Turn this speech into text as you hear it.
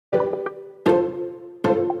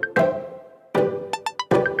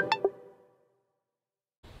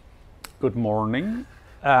Good morning,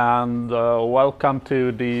 and welcome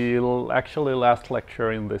to the actually last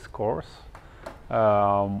lecture in this course.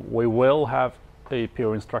 We will have a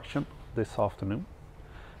peer instruction this afternoon,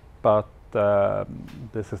 but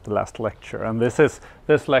this is the last lecture, and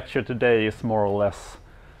this lecture today is more or less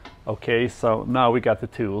okay. So now we got the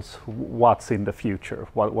tools. What's in the future?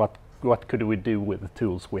 What could we do with the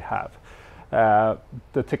tools we have?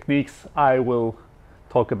 The techniques I will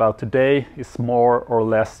talk about today is more or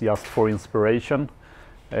less just for inspiration.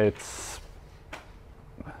 I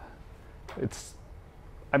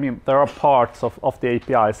mean, there are parts of the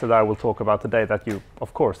APIs that I will talk about today that you,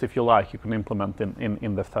 of course, if you like, you can implement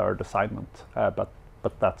in the third assignment, but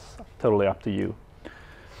that's totally up to you.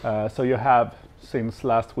 So you have, since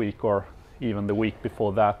last week or even the week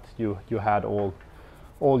before that, you had all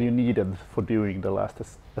you needed for doing the last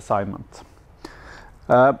assignment.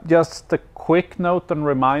 Just a quick note and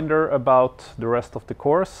reminder about the rest of the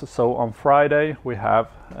course. So on Friday we have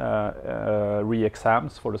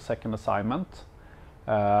re-exams for the second assignment.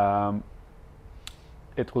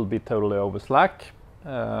 It will be totally over Slack.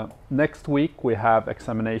 Next week we have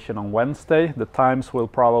examination on Wednesday. The times will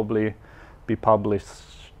probably be published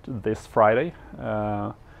this Friday,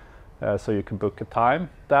 so you can book a time.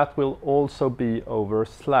 That will also be over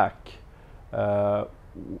Slack.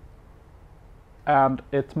 And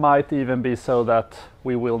it might even be so that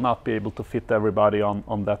we will not be able to fit everybody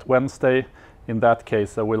on that Wednesday. In that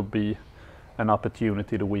case, there will be an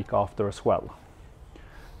opportunity the week after as well.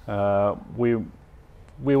 We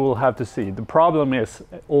will have to see. The problem is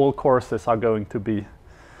all courses are going to be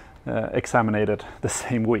examined the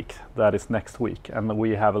same week. That is next week. And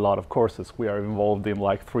we have a lot of courses. We are involved in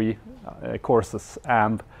like 3 courses,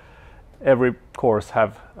 and every course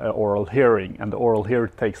have an oral hearing, and the oral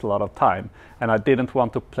hearing takes a lot of time. And I didn't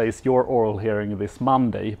want to place your oral hearing this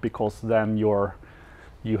Monday, because then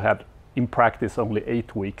you had in practice only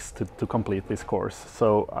 8 weeks to complete this course.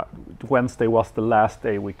 So Wednesday was the last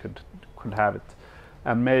day we could have it,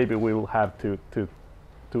 and maybe we will have to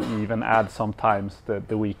even add some times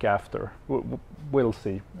the week after. We'll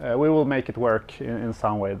see. We will make it work in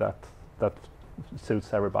some way that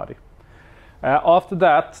suits everybody. After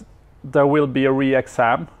that, there will be a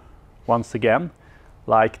re-exam once again,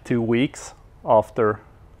 like 2 weeks after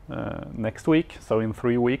next week. So in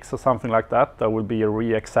 3 weeks or something like that, there will be a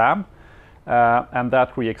re-exam. And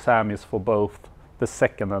that re-exam is for both the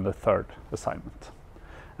second and the third assignment.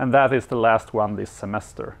 And that is the last one this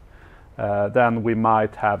semester. Then we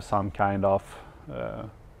might have some kind of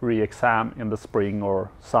re-exam in the spring or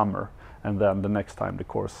summer, and then the next time the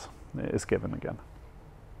course is given again.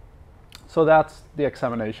 So that's the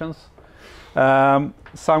examinations.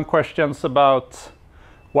 Some questions about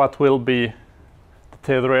what will be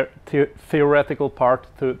the theoretical part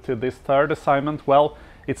to this third assignment. Well,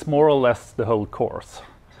 it's more or less the whole course,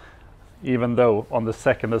 even though on the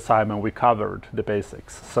second assignment we covered the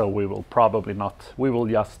basics. So we will probably not, we will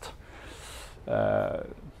just, I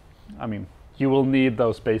mean, you will need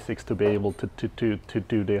those basics to be able to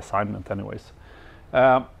do the assignment anyways.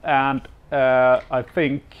 And I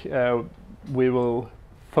think we will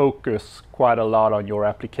focus quite a lot on your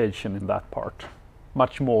application in that part,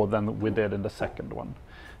 much more than we did in the second one,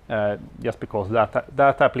 just because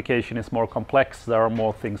that application is more complex. There are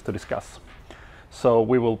more things to discuss. So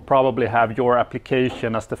we will probably have your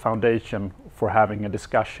application as the foundation for having a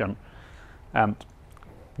discussion, and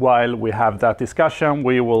while we have that discussion,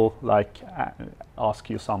 we will ask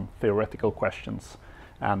you some theoretical questions,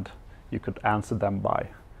 and you could answer them by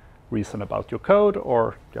reason about your code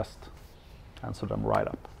or just answer them right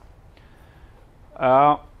up.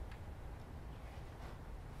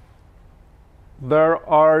 There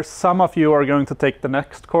are some of you are going to take the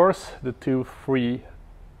next course, the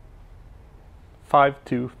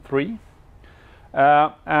 1DV525.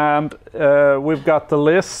 And we've got the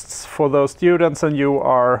lists for those students, and you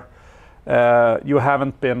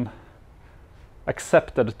haven't been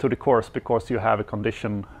accepted to the course because you have a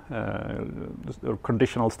condition, a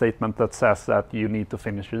conditional statement that says that you need to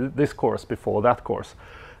finish this course before that course.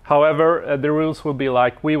 However, the rules will be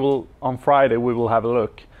like, on Friday we will have a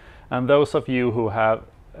look, and those of you who have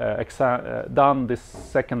done this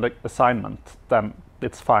second assignment, then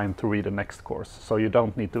it's fine to read the next course, so you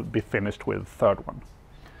don't need to be finished with the third one.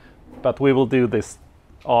 But we will do this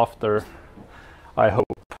after, I hope,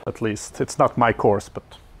 at least. It's not my course,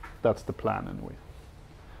 but that's the plan anyway.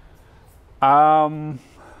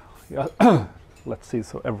 Yeah. Let's see,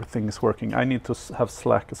 so everything is working. I need to have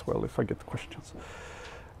Slack as well if I get questions.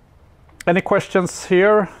 Any questions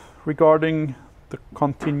here regarding the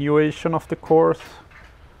continuation of the course?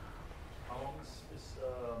 How long is the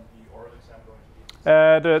oral exam going to be?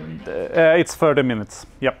 It's 30 minutes,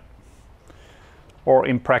 yep. Or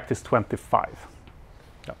in practice 25,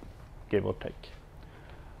 yep, give or take.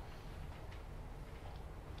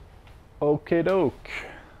 Okay, doke.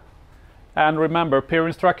 And remember, peer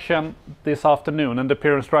instruction this afternoon, and the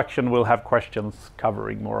peer instruction will have questions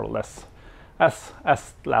covering more or less, as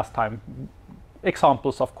last time,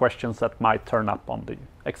 examples of questions that might turn up on the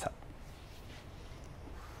exam.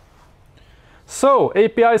 So,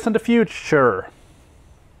 APIs in the future.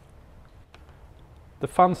 The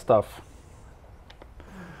fun stuff.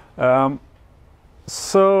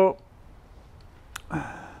 So,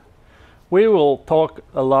 we will talk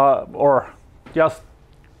a lot, or just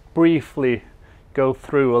briefly go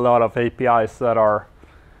through a lot of APIs that are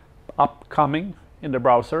upcoming in the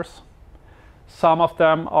browsers. Some of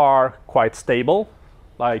them are quite stable,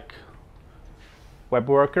 like web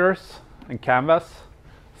workers and Canvas.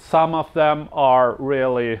 Some of them are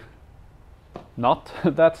really not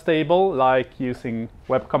that stable, like using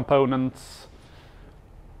web components,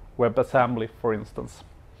 WebAssembly, for instance.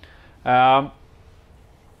 But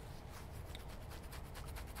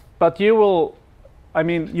you've all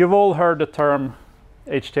heard the term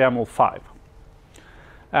HTML5.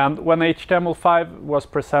 And when HTML5 was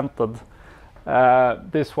presented,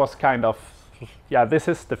 this was kind of, yeah, this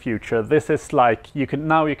is the future. This is like,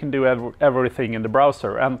 now you can do everything in the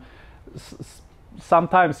browser. And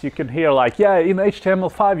sometimes you can hear like, yeah, in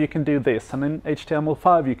HTML5 you can do this, and in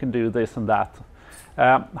HTML5 you can do this and that.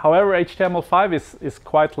 However, HTML5 is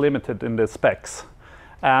quite limited in the specs.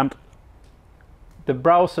 And the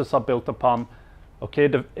browsers are built upon, okay,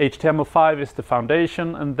 the HTML5 is the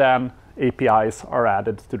foundation, and then APIs are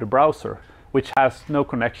added to the browser, which has no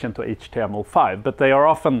connection to HTML5, but they are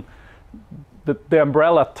often, the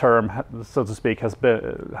umbrella term, so to speak, has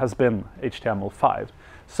been HTML5.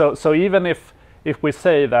 So even if we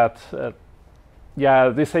say that, yeah,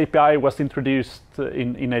 this API was introduced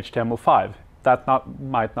in HTML5, that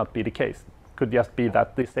might not be the case. It could just be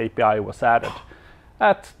that this API was added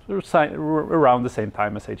at around the same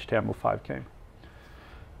time as HTML5 came.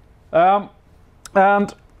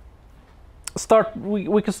 And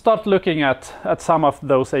we can start looking at some of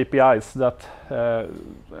those APIs that,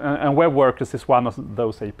 and Web Workers is one of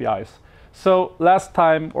those APIs. So last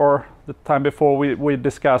time, or the time before, we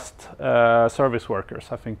discussed service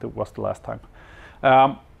workers. I think that was the last time.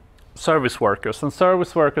 Service workers, and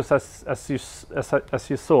service workers, as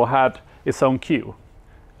you saw, had its own queue.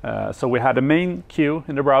 So we had a main queue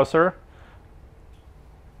in the browser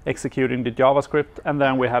executing the JavaScript, and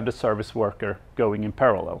then we have the service worker going in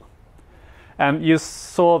parallel. And you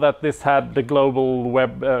saw that this had the global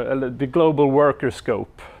the global worker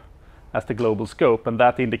scope as the global scope, and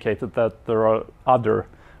that indicated that there are other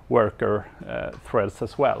worker threads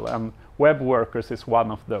as well. And web workers is one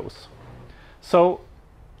of those. So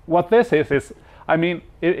what this is, I mean,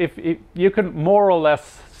 if you can more or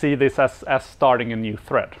less see this as starting a new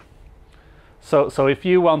thread. So if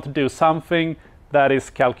you want to do something that is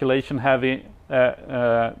calculation heavy,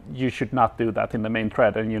 you should not do that in the main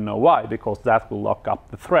thread, and you know why, because that will lock up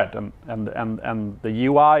the thread, and the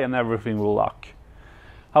UI and everything will lock.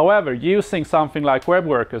 However, using something like web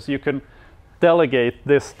workers, you can delegate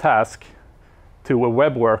this task to a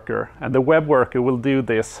web worker, and the web worker will do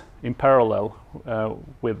this in parallel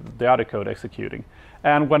with the other code executing.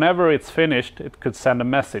 And whenever it's finished, it could send a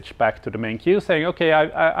message back to the main queue saying, okay,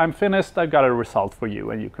 I'm finished, I've got a result for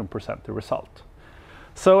you, and you can present the result.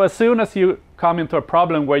 So as soon as you come into a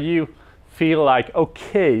problem where you feel like,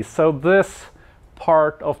 okay, so this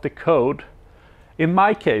part of the code, in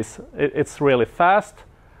my case, it's really fast.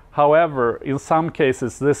 However, in some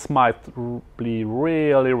cases, this might be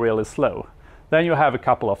really, really slow. Then you have a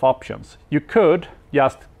couple of options. You could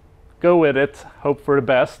just go with it, hope for the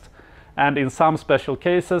best, and in some special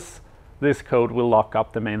cases, this code will lock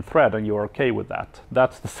up the main thread, and you're okay with that.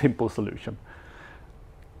 That's the simple solution.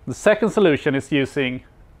 The second solution is using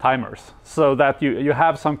timers, so that you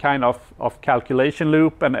have some kind of calculation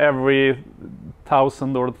loop, and every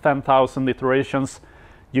 1,000 or 10,000 iterations,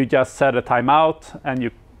 you just set a timeout, and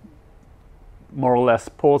you more or less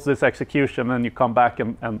pause this execution, and you come back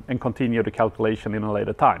and continue the calculation in a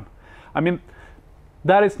later time. I mean,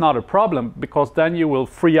 that is not a problem, because then you will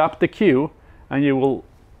free up the queue, and you will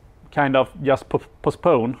kind of just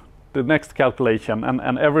postpone the next calculation,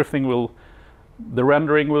 and everything will, the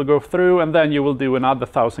rendering will go through, and then you will do another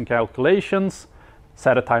 1,000 calculations,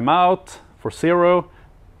 set a timeout for 0,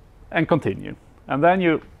 and continue. And then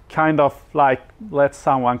you kind of like let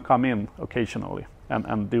someone come in occasionally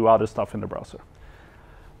and do other stuff in the browser.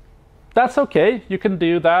 That's okay, you can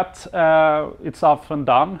do that, it's often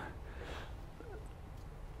done.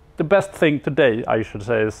 the best thing today, I should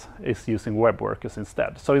say, is using web workers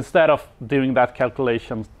instead. So instead of doing that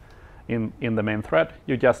calculation in the main thread,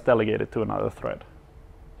 you just delegate it to another thread.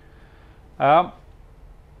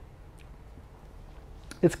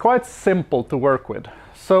 It's quite simple to work with.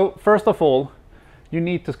 So first of all, you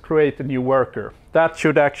need to create a new worker. That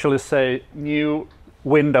should actually say new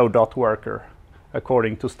window.worker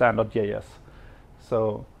according to standard.js.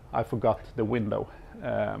 So I forgot the window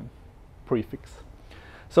prefix.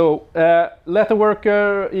 So let a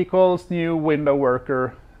worker equals new window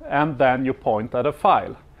worker, and then you point at a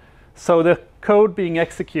file. So the code being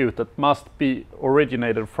executed must be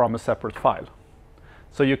originated from a separate file.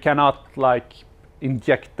 So you cannot like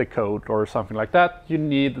inject the code or something like that. You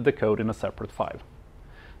need the code in a separate file.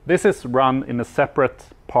 This is run in a separate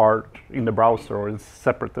part in the browser or in a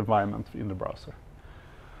separate environment in the browser.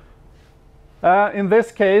 In this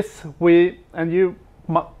case,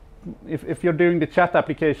 if you're doing the chat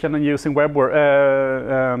application and using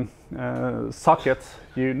sockets,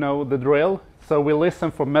 you know the drill. So we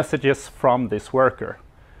listen for messages from this worker.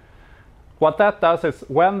 What that does is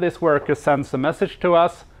when this worker sends a message to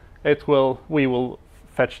us, we will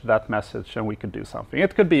fetch that message and we could do something.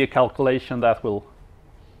 It could be a calculation that will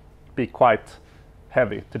be quite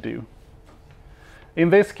heavy to do.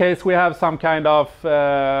 In this case, we have some kind of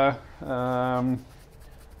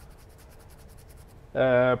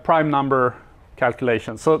prime number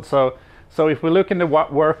calculation. So if we look in the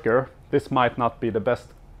worker, this might not be the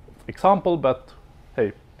best example, but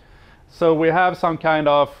hey. So we have some kind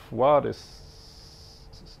of,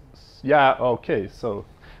 okay, so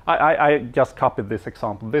I just copied this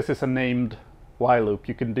example. This is a named while loop.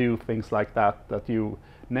 You can do things like that you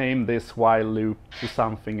name this while loop to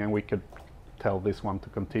something and we could tell this one to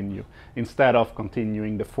continue instead of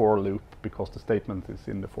continuing the for loop because the statement is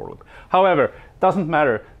in the for loop. However, it doesn't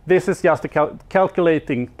matter. This is just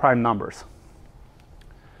calculating prime numbers.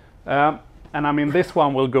 And I mean, this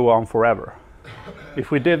one will go on forever. If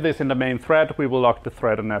we did this in the main thread, we will lock the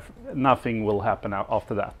thread and nothing will happen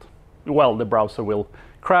after that. Well, the browser will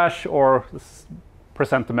crash or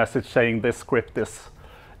present a message saying this script is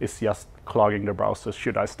just clogging the browser.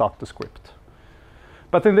 Should I stop the script?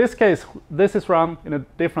 But in this case, this is run in a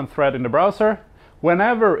different thread in the browser.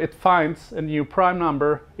 Whenever it finds a new prime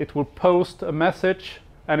number, it will post a message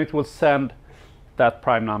and it will send that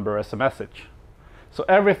prime number as a message. So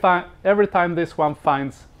every time this one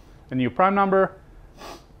finds a new prime number,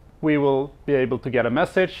 we will be able to get a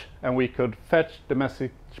message and we could fetch the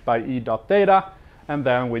message by e.data and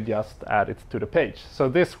then we just add it to the page. So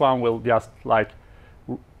this one will just like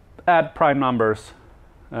add prime numbers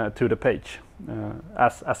to the page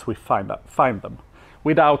as we find them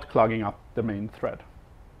without clogging up the main thread.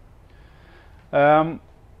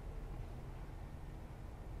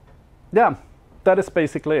 Yeah, that is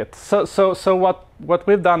basically it. So what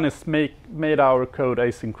we've done is made our code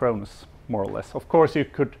asynchronous, more or less. Of course, you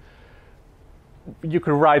could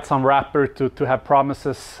write some wrapper to have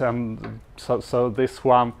promises, and so this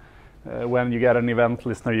one, when you get an event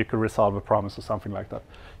listener, you could resolve a promise or something like that.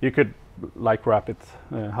 You could like wrap it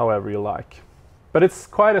however you like. But it's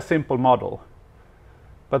quite a simple model.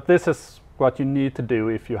 But this is what you need to do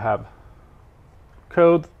if you have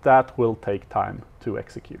code that will take time to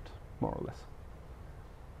execute, more or less.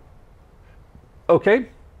 Okay,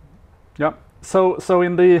 yeah. So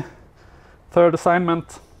in the third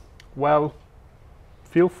assignment, well,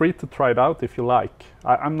 feel free to try it out if you like.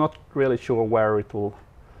 I'm not really sure where it will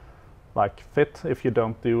like fit if you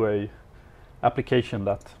don't do a application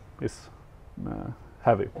that is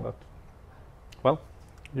heavy, but well,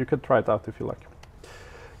 you could try it out if you like.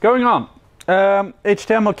 Going on,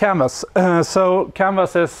 HTML canvas. So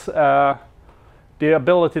canvas is the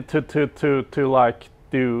ability to like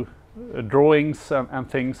do drawings and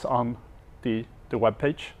things on the web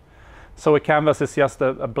page. So a canvas is just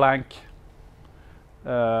a blank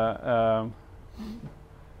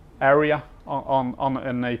area on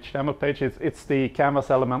an HTML page. It's the canvas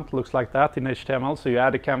element, looks like that in HTML. So you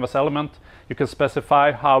add a canvas element, you can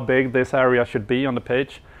specify how big this area should be on the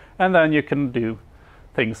page, and then you can do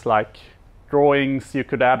things like drawings. You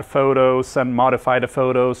could add photos and modify the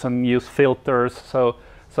photos and use filters.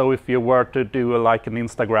 So if you were to do like an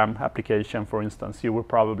Instagram application, for instance, you would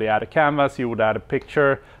probably add a canvas, you would add a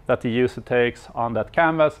picture that the user takes on that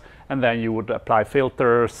canvas, and then you would apply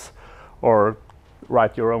filters or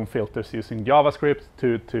write your own filters using JavaScript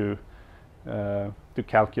to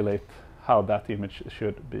calculate how that image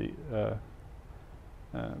should be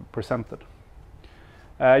presented.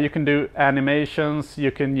 You can do animations.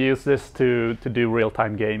 You can use this to do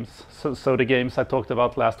real-time games. So the games I talked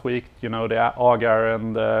about last week, you know, the Agar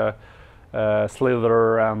and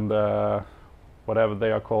Slither and whatever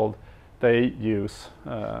they are called, they use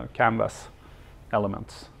canvas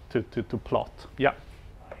elements to plot. Yeah.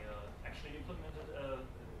 I actually implemented a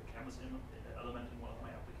canvas element in one of my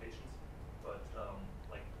applications, but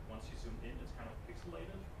like once you zoom in, it's kind of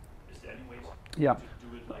pixelated. Is there any way to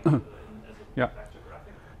do it like as a vector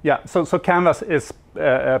graphic? Yeah. So canvas is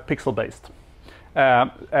pixel-based.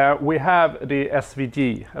 We have the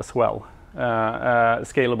SVG as well,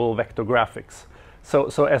 scalable vector graphics. So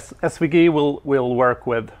SVG will work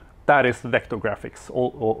with, that is vector graphics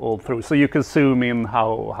all through. So you can zoom in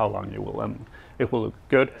how long you will, and it will look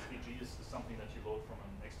good. SVG is something that you load from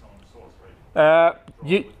an external source, right?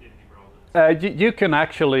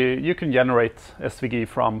 You can generate SVG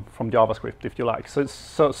from JavaScript if you like.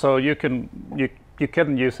 So you can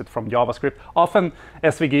use it from JavaScript. Often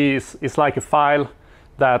SVG is like a file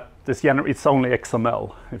that is it's only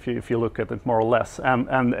XML if you look at it more or less,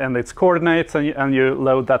 and it's coordinates, and you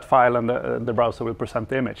load that file, and the browser will present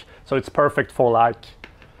the image. So it's perfect for like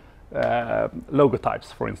logo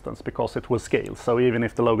types, for instance, because it will scale. So even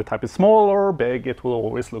if the logo type is small or big, it will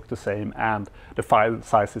always look the same, and the file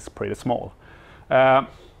size is pretty small.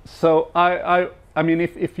 So I mean,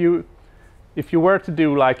 if you were to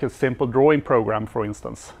do like a simple drawing program, for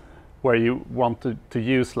instance, where you want to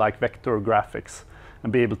use like vector graphics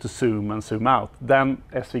and be able to zoom and zoom out, then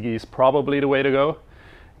SVG is probably the way to go.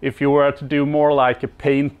 If you were to do more like a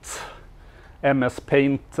MS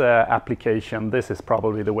Paint application, this is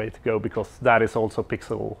probably the way to go, because that is also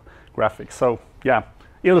pixel graphics. So yeah,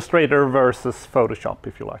 Illustrator versus Photoshop,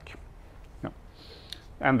 if you like. Yeah.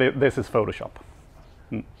 And this is Photoshop.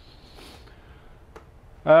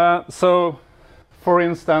 So, for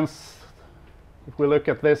instance, if we look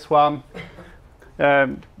at this one,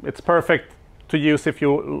 it's perfect to use if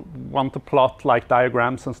you want to plot like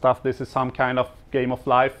diagrams and stuff. This is some kind of game of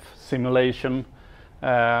life simulation,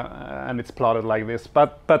 and it's plotted like this.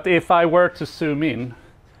 But if I were to zoom in,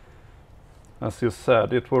 as you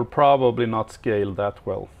said, it will probably not scale that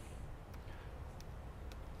well.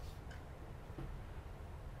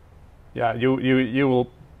 Yeah, you will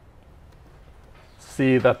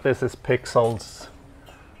see that this is pixels.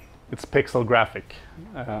 It's pixel graphic.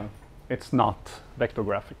 It's not vector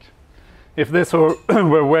graphic. If this were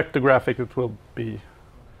vector graphic, it will be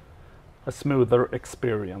a smoother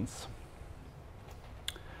experience.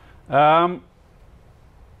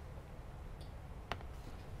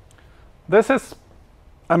 This is,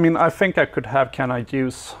 I mean, I think I could have can I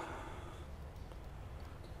use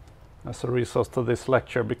as a resource to this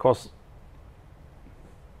lecture, because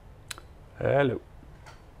hello.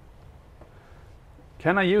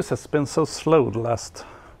 Can I use has been so slow the last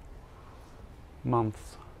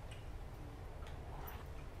month.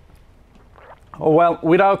 Oh, well,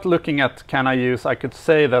 without looking at can I use, I could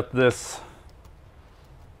say that this,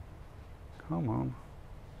 come on.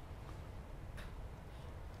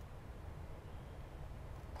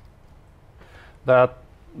 That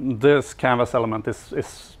this canvas element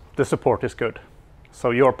is the support is good. So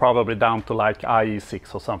you're probably down to like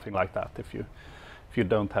IE6 or something like that if you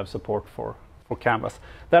don't have support for canvas.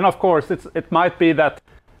 Then of course it might be that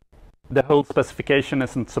the whole specification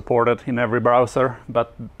isn't supported in every browser,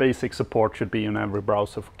 but basic support should be in every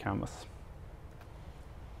browser for canvas.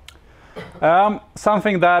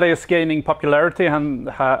 Something that is gaining popularity and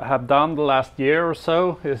have done the last year or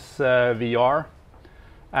so is VR.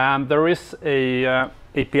 And there is a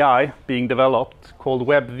API being developed called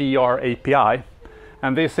WebVR API.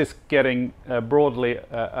 And this is getting broadly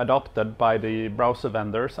adopted by the browser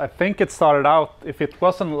vendors. I think it started out, if it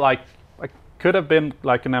wasn't like, could have been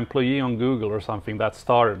like an employee on Google or something that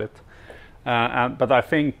started it. But I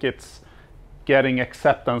think it's getting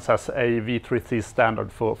acceptance as a V3C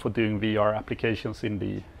standard for doing VR applications in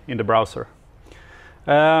the browser.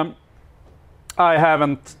 I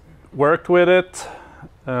haven't worked with it,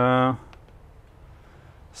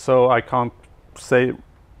 so I can't say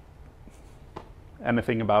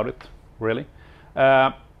anything about it, really.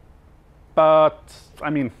 But I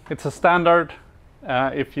mean, it's a standard.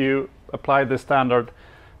 If you apply the standard,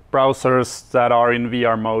 browsers that are in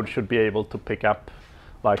VR mode should be able to pick up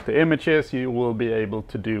like the images. You will be able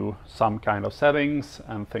to do some kind of settings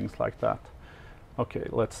and things like that. Okay,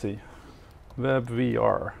 let's see.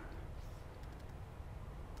 WebVR.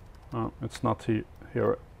 Oh, it's not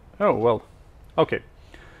here. Oh, well, okay.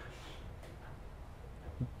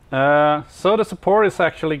 So the support is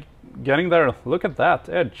actually getting there. Look at that,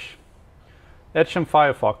 Edge and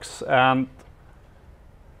Firefox, and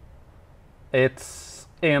it's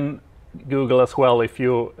in Google as well. If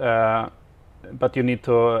you, but you need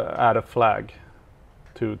to add a flag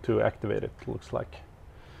to activate it. Looks like.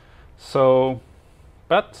 So,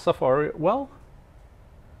 but Safari, well,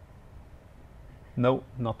 no,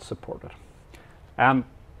 not supported. And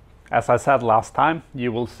as I said last time,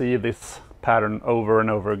 you will see this pattern over and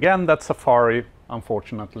over again, that Safari,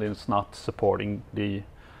 unfortunately, is not supporting the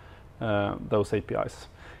those APIs.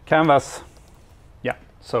 Canvas, yeah,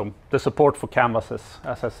 so the support for Canvas is,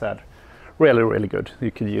 as I said, really, really good. You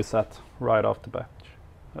can use that right off the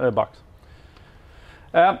box.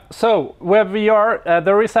 So WebVR,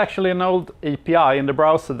 there is actually an old API in the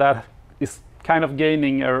browser that is kind of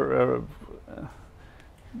gaining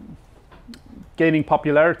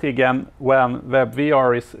popularity again when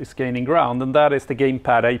WebVR is gaining ground, and that is the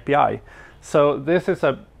Gamepad API. So this is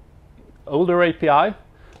an older API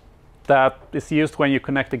that is used when you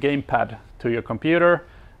connect the gamepad to your computer,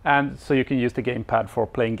 and so you can use the gamepad for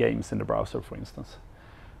playing games in the browser, for instance.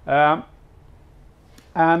 And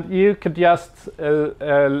you could just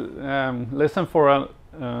listen for an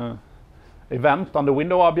event on the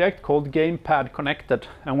window object called gamepad connected.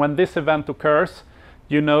 And when this event occurs,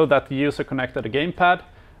 you know that the user connected a gamepad,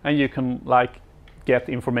 and you can like get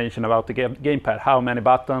information about the gamepad. How many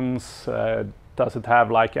buttons, does it have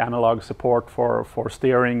like analog support for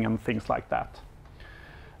steering and things like that.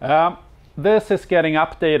 This is getting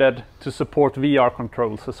updated to support VR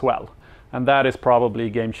controls as well. And that is probably a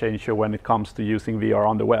game changer when it comes to using VR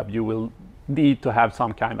on the web. You will need to have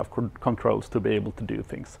some kind of controls to be able to do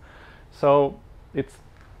things. So it's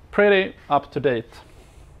pretty up to date.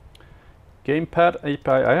 Gamepad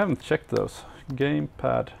API, I haven't checked those.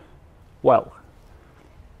 Gamepad, well,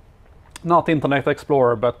 not Internet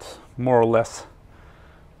Explorer, but more or less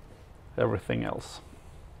everything else.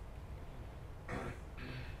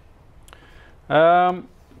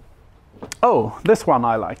 Oh, this one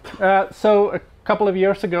I liked. So a couple of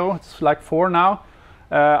years ago, it's like 4 now,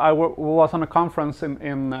 I was on a conference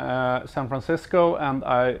in San Francisco, and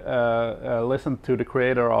I listened to the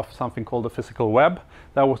creator of something called the Physical Web.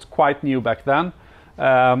 That was quite new back then.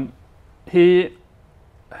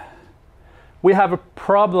 We have a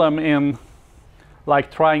problem in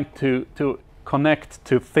like trying to connect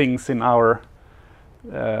to things in our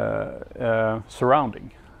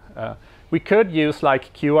surrounding. We could use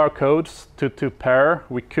like QR codes to pair.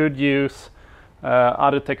 We could use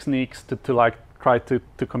other techniques to like try to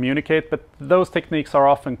communicate, but those techniques are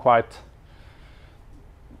often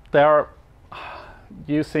they are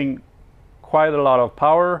using quite a lot of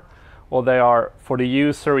power, or they are for the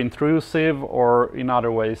user intrusive, or in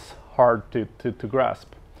other ways hard to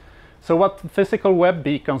grasp. So what physical web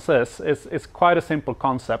beacons is quite a simple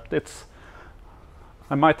concept.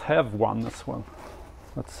 I might have one as well.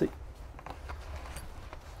 Let's see.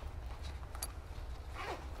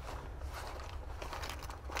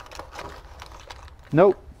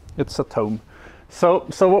 No, it's at home. So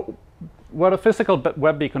what a physical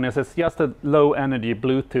web beacon is just a low energy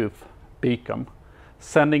Bluetooth beacon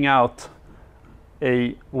sending out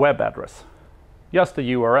a web address, just a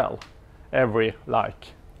URL, every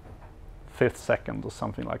like 5th second or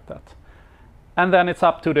something like that. And then it's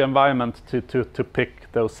up to the environment to pick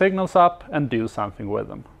those signals up and do something with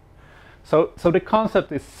them. So the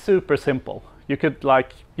concept is super simple. You could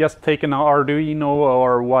like just take an Arduino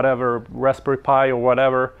or whatever, Raspberry Pi or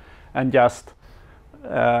whatever, and just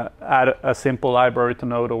add a simple library to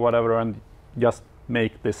Node or whatever, and just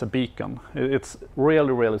make this a beacon. It's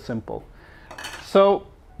really, really simple. So,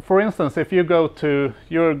 for instance, if you're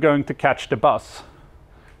going to catch the bus,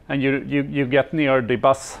 and you get near the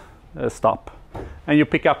bus stop, and you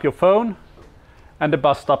pick up your phone, and the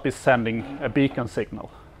bus stop is sending a beacon signal.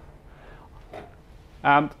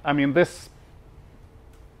 And I mean, this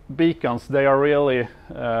beacons, they are really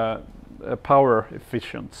power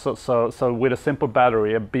efficient. So with a simple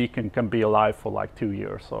battery, a beacon can be alive for like 2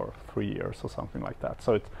 years or 3 years or something like that.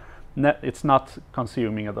 So it's not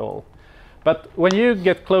consuming at all. But when you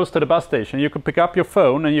get close to the bus station, you can pick up your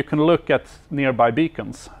phone and you can look at nearby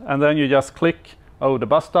beacons, and then you just click, oh, the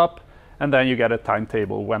bus stop, and then you get a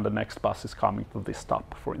timetable when the next bus is coming to this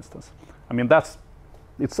stop, for instance. I mean,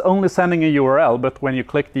 it's only sending a URL, but when you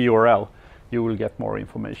click the URL, you will get more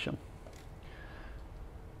information.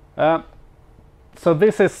 So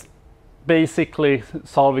this is basically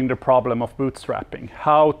solving the problem of bootstrapping,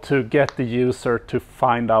 how to get the user to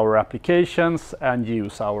find our applications and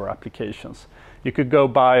use our applications. You could go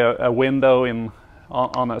buy a window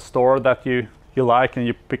on a store that you like, and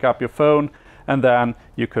you pick up your phone, and then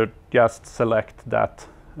you could just select that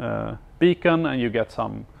beacon, and you get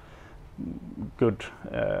some good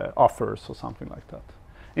offers or something like that.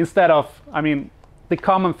 Instead of, I mean, the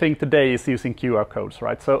common thing today is using QR codes,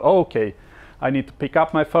 right? So, okay, I need to pick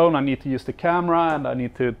up my phone, I need to use the camera, and I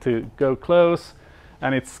need to go close.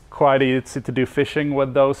 and it's quite easy to do phishing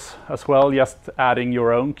with those as well, just adding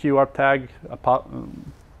your own QR tag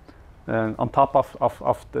on top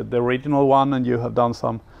of the original one, and you have done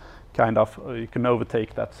some kind of, you can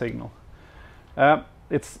overtake that signal.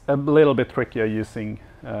 It's a little bit trickier using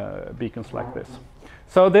beacons like this.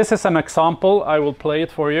 So this is an example. I will play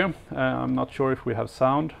it for you. I'm not sure if we have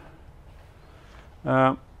sound.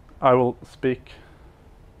 I will speak.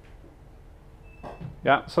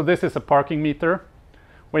 Yeah, so this is a parking meter.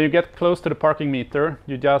 When you get close to the parking meter,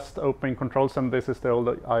 you just open control center. This is the old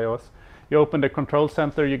iOS. You open the control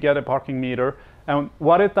center, you get a parking meter. And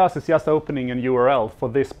what it does is just opening a URL for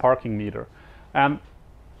this parking meter. And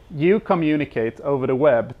you communicate over the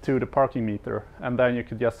web to the parking meter. And then you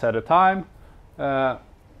could just set a time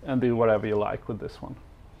and do whatever you like with this one.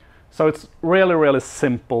 So it's really, really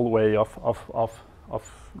simple way of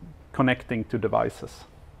connecting to devices.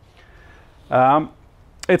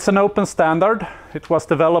 It's an open standard. It was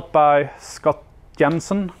developed by Scott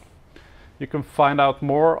Jensen. You can find out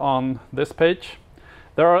more on this page.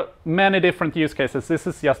 There are many different use cases. This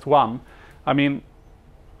is just one. I mean,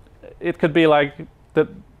 it could be like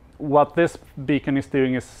what this beacon is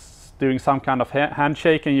doing some kind of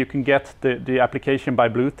handshake, and you can get the application by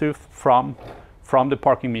Bluetooth from the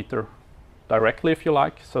parking meter directly if you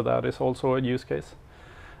like. So that is also a use case.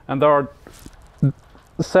 And there are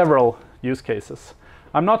several use cases.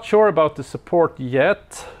 I'm not sure about the support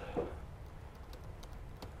yet.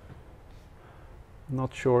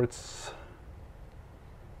 Not sure it's...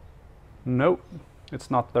 No,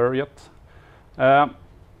 it's not there yet. I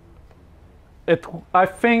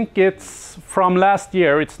think it's from last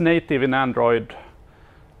year. It's native in Android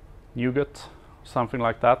Nougat, something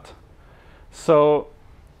like that. So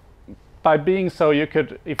by being so, you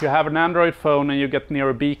could, if you have an Android phone and you get near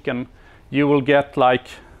a beacon, you will get like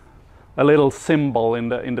a little symbol in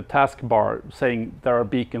the taskbar saying there are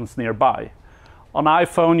beacons nearby. On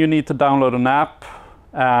iPhone, you need to download an app,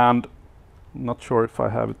 and I'm not sure if I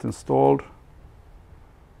have it installed.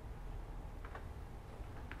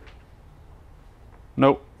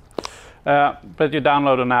 No. But you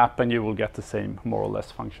download an app and you will get the same, more or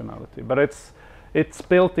less, functionality. But it's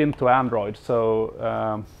built into Android,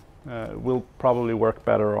 so will probably work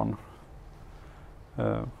better on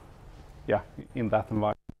in that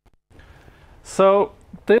environment. So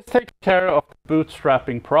this takes care of the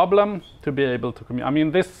bootstrapping problem to be able to communicate. I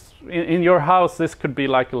mean, this in your house, this could be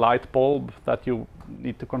like a light bulb that you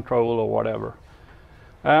need to control or whatever.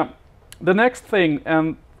 The next thing,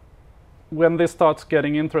 and when this starts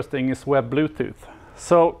getting interesting, is web Bluetooth.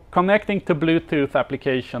 So connecting to Bluetooth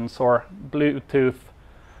applications or Bluetooth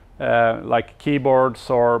like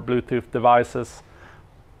keyboards or Bluetooth devices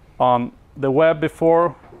on the web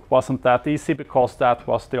before wasn't that easy, because that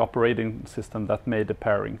was the operating system that made the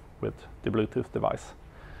pairing with the Bluetooth device.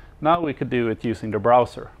 Now we could do it using the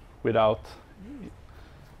browser without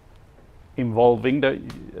involving the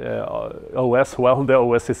OS. Well, the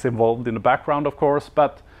OS is involved in the background, of course,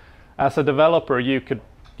 but as a developer, you could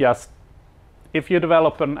just, if you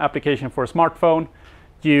develop an application for a smartphone,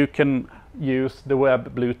 you can use the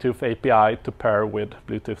web Bluetooth API to pair with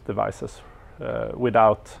Bluetooth devices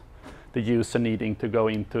without the user needing to go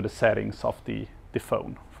into the settings of the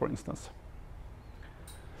phone, for instance.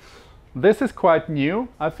 This is quite new.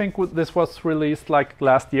 I think this was released like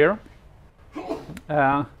last year.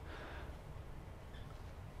 I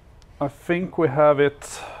think we have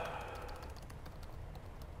it.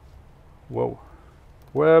 Whoa.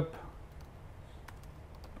 Web.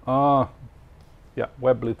 Yeah,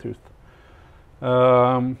 web Bluetooth.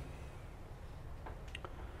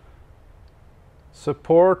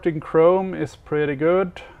 Support in Chrome is pretty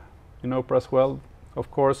good. In Opera as well.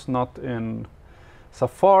 Of course, not in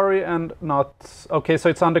Safari and not... Okay, so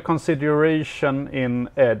it's under consideration in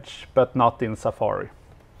Edge, but not in Safari,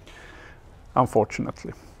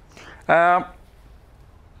 unfortunately. I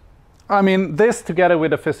mean, this together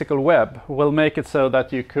with the physical web will make it so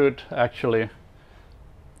that you could actually...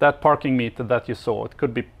 That parking meter that you saw, it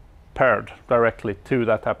could be paired directly to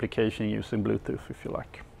that application using Bluetooth, if you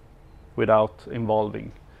like, without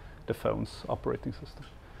involving the phone's operating system.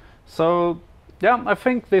 So yeah, I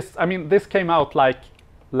think this, I mean, this came out like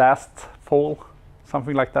last fall,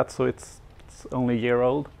 something like that, so it's only a year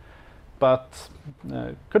old, but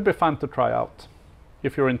could be fun to try out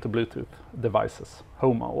if you're into Bluetooth devices,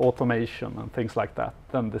 home automation and things like that.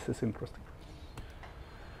 Then this is interesting.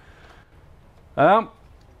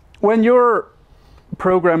 When you're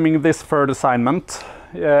programming this third assignment,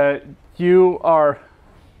 you are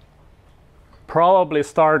probably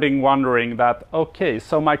starting wondering that, okay,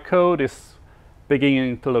 so my code is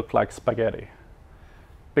beginning to look like spaghetti.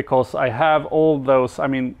 because I have all those, I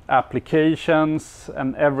mean, applications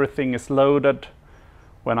and everything is loaded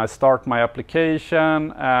when I start my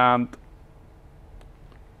application. And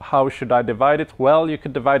how should I divide it? Well, you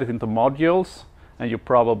could divide it into modules, and you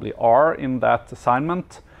probably are in that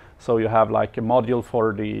assignment. So you have like a module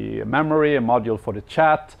for the memory, a module for the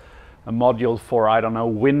chat, a module for, I don't know,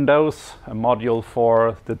 Windows, a module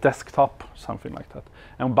for the desktop, something like that.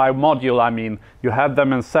 And by module, I mean you have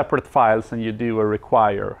them in separate files and you do a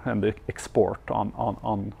require and the export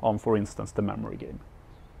on, for instance, the memory game.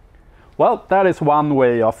 Well, that is one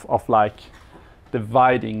way of like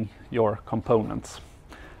dividing your components.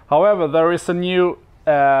 However, there is a new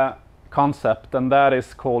concept, and that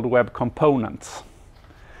is called web components.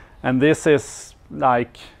 And this is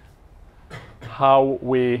like how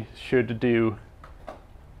we should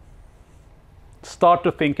start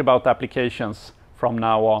to think about applications from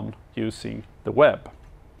now on using the web.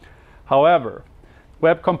 However,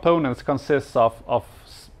 web components consists of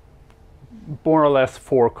more or less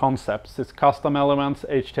 4 concepts. It's custom elements,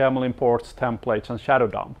 HTML imports, templates, and shadow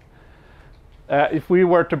DOM. If we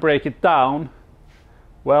were to break it down,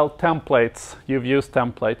 well, templates, you've used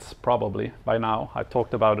templates probably by now. I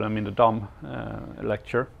talked about them in the DOM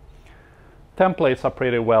lecture. Templates are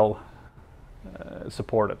pretty well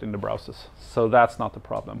supported in the browsers, so that's not the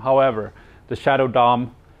problem. However, the shadow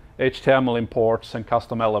DOM, HTML imports, and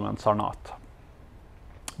custom elements are not.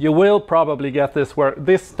 You will probably get this where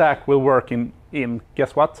this stack will work in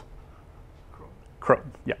guess what?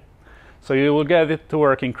 Chrome, yeah. So you will get it to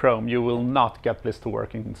work in Chrome. You will not get this to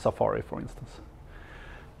work in Safari, for instance.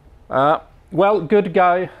 Well, good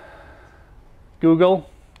guy Google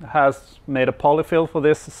has made a polyfill for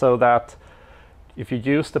this, so that if you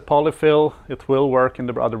use the polyfill, it will work in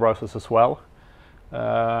the other browsers as well.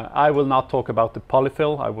 I will not talk about the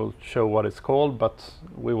polyfill. I will show what it's called, but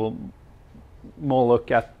we will more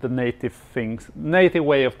look at the native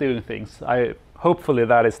way of doing things. Hopefully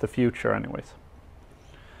that is the future anyways.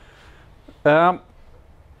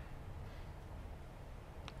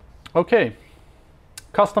 Okay,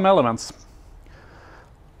 custom elements.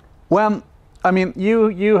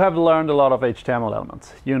 You have learned a lot of HTML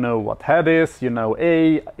elements. You know what head is, you know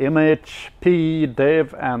A, image, P,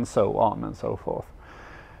 div, and so on and so forth.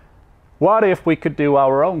 What if we could do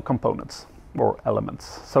our own components or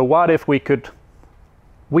elements? So what if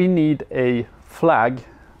we need a flag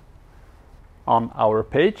on our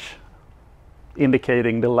page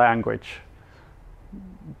indicating the language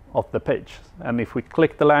of the page. And if we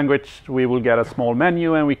click the language, we will get a small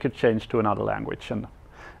menu and we could change to another language and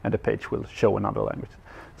the page will show another language.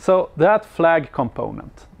 So that flag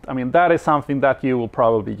component, that is something that you will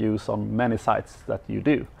probably use on many sites that you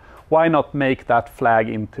do. Why not make that flag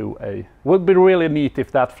into would be really neat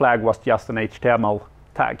if that flag was just an HTML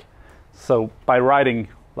tag. So by writing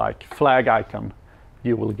like flag icon,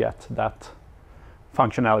 you will get that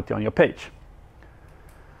functionality on your page.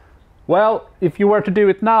 Well, if you were to do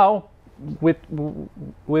it now, with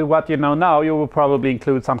what you know now, you will probably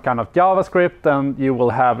include some kind of JavaScript, and you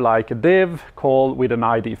will have like a div called with an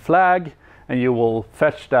ID flag, and you will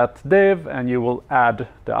fetch that div, and you will add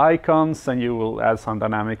the icons, and you will add some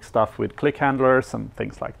dynamic stuff with click handlers and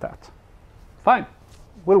things like that. Fine,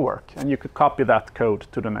 will work, and you could copy that code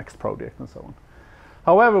to the next project and so on.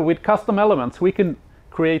 However, with custom elements, we can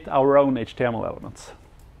create our own HTML elements.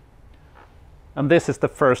 And this is the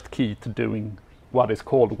first key to doing what is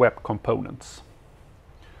called web components.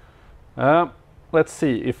 Let's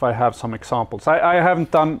see if I have some examples. I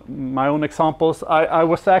haven't done my own examples. I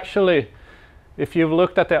was actually, if you've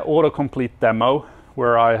looked at the autocomplete demo,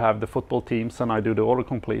 where I have the football teams and I do the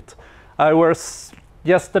autocomplete,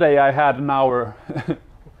 yesterday I had an hour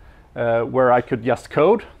where I could just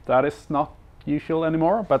code. That is not usual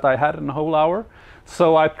anymore, but I had a whole hour.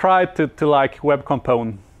 So I tried to like web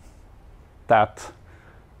component that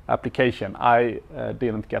application. I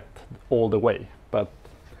didn't get all the way, but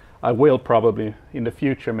I will probably in the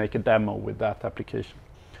future make a demo with that application.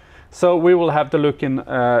 So we will have to look in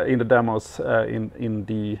the demos in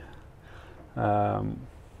the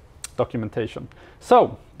documentation.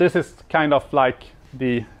 So this is kind of like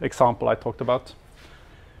the example I talked about.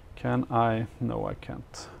 No, I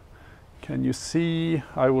can't. Can you see?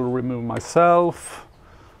 I will remove myself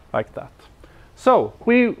like that. So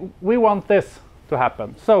we want this to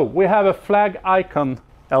happen. So we have a flag icon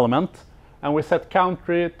element, and we set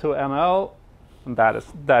country to NL, and that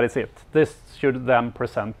is it. This should then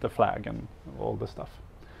present the flag and all the stuff.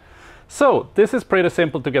 So this is pretty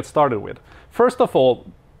simple to get started with. First of all,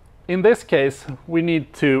 in this case, we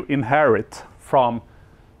need to inherit from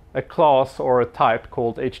a class or a type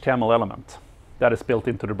called HTML element that is built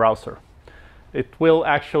into the browser. It will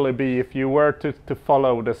actually be, if you were to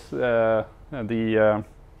follow this, the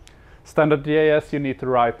standard JS, you need to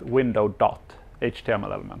write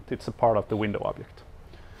window.html element. It's a part of the window object.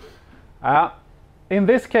 In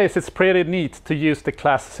this case, it's pretty neat to use the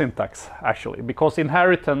class syntax, actually, because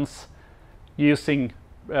inheritance using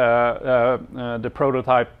the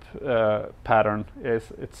prototype pattern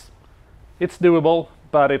it's doable,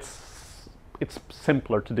 but it's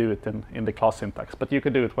simpler to do it in the class syntax. But you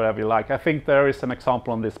can do it whatever you like. I think there is an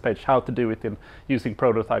example on this page how to do it in using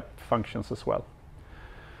prototype functions as well.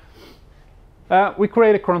 We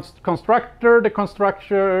create a constructor. The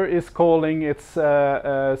constructor is calling its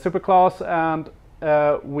superclass, and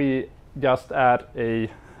we just add a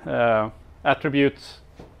attribute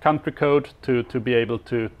country code to be able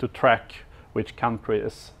to track which country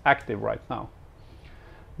is active right now.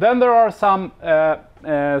 Then there are some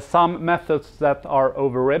methods that are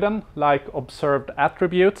overridden, like observed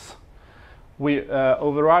attributes. We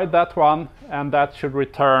override that one, and that should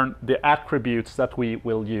return the attributes that we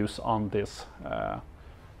will use on this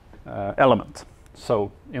element.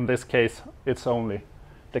 So in this case, it's only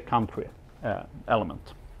the country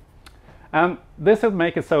element. And this will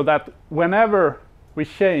make it so that whenever we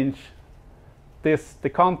change the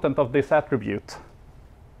content of this attribute,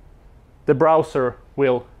 the browser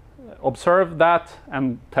will observe that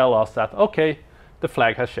and tell us that, okay, the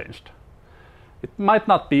flag has changed. It might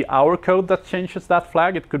not be our code that changes that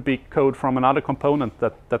flag. It could be code from another component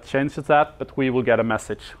that changes that, but we will get a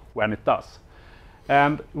message when it does.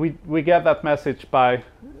 And we get that message by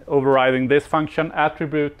overriding this function,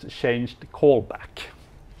 attribute changed callback.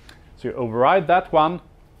 So you override that one,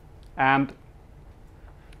 and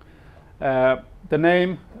the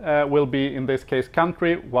name will be, in this case,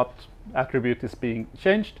 country, what attribute is being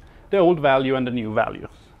changed, the old value and the new value.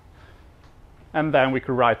 And then we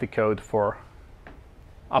could write the code for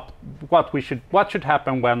what should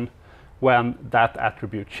happen when that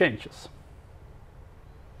attribute changes.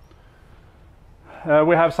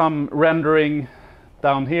 We have some rendering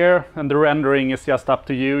down here, and the rendering is just up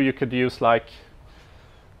to you. You could use like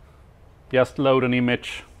just load an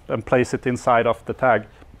image and place it inside of the tag,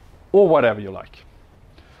 or whatever you like.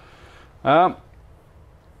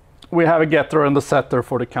 We have a getter and a setter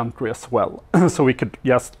for the country as well. So we could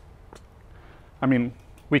just,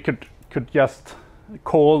 we could just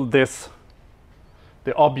call this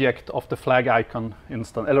the object of the flag icon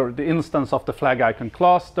instance, or the instance of the flag icon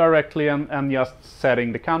class directly, and just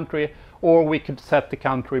setting the country, or we could set the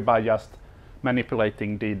country by just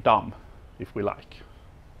manipulating the DOM if we like.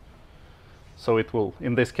 So it will,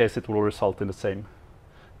 in this case, it will result in the same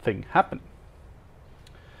thing happening.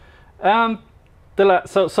 And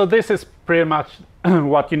so this is pretty much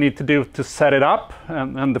what you need to do to set it up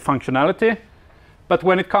and the functionality. But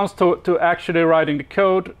when it comes to actually writing the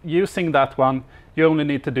code using that one, you only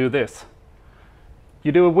need to do this.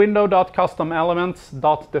 You do a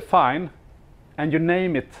window.customelements.define, and you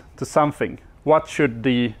name it to something. What should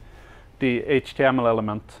the HTML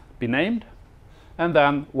element be named? And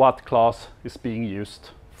then what class is being used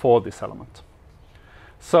for this element.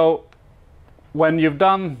 So when you've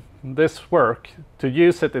done this work, to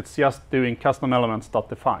use it, it's just doing custom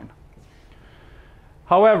elements.define.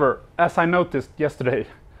 However, as I noticed yesterday,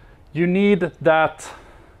 you need that,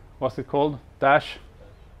 what's it called? Dash?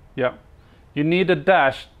 Yeah. You need a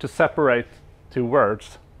dash to separate two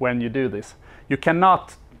words when you do this. You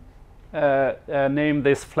cannot name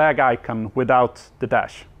this flag icon without the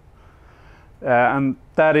dash. And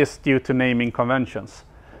that is due to naming conventions.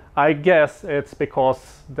 I guess it's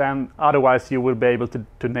because then otherwise you will be able to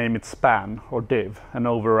name it span or div and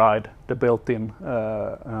override the built-in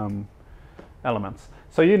elements.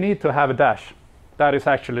 So you need to have a dash. That is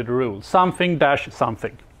actually the rule. Something dash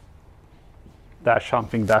something. Dash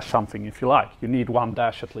something if you like. You need one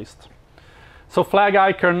dash at least. So flag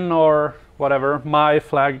icon or whatever, my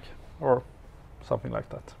flag or something like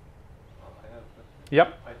that. I have a question.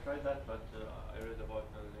 Yep. I tried that, but I read about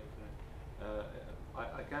it on the internet.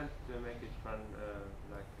 I can't make it run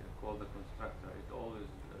call the constructor. It always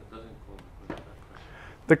doesn't call the constructor.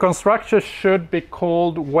 The constructor should be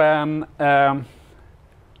called when there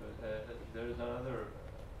is another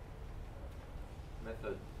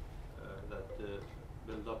method that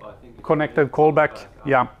builds up, I think. Connected callback.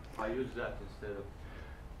 Yeah. I use that instead of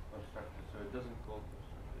constructor, so it doesn't call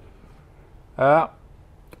constructor.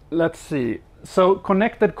 Let's see. So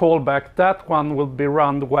connected callback, that one will be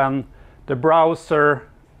run when the browser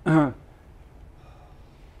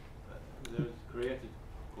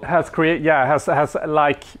has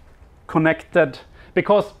like connected,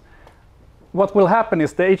 because what will happen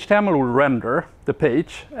is the HTML will render the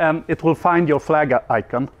page and it will find your flag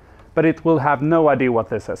icon, but it will have no idea what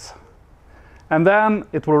this is. And then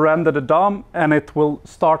it will render the DOM, and it will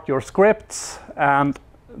start your scripts, and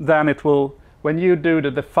then it will, when you do the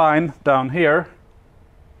define down here,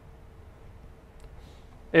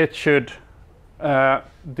 it should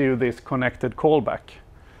do this connected callback.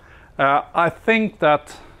 I think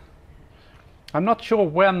that, I'm not sure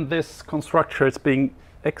when this constructor is being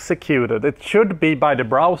executed. It should be by the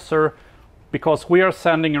browser, because we are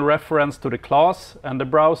sending a reference to the class, and the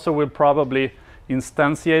browser will probably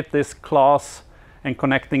instantiate this class and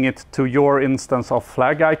connecting it to your instance of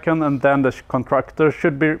flag icon, and then the constructor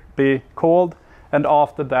should be called, and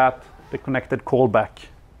after that the connected callback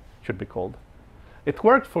should be called. It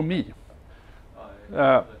worked for me.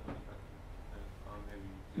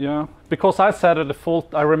 Yeah, because I set a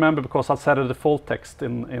default. I remember because I set a default text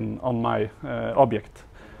on my object,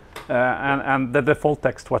 and the default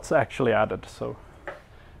text was actually added, so it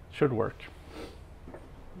should work.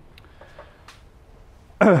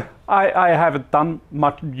 I haven't done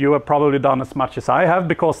much. You have probably done as much as I have,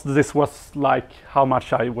 because this was like how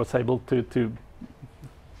much I was able to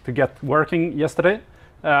get working yesterday.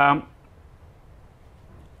 But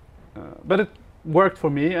it worked for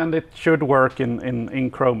me, and it should work in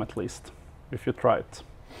Chrome at least, if you try it.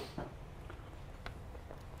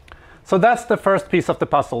 So that's the first piece of the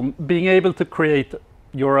puzzle, being able to create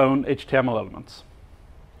your own HTML elements.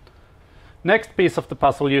 Next piece of the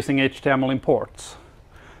puzzle, using HTML imports.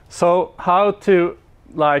 So how to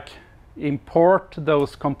import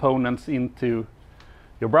those components into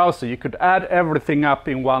your browser. You could add everything up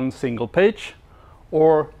in one single page,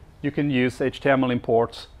 or you can use HTML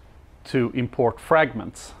imports to import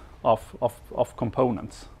fragments of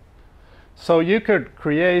components. So you could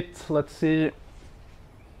create, let's see, is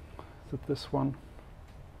it this one?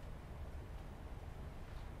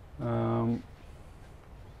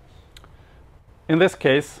 In this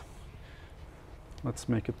case, let's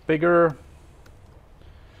make it bigger.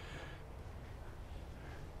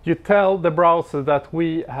 You tell the browser that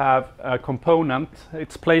we have a component,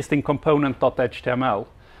 it's placed in component.html.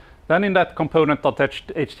 Then in that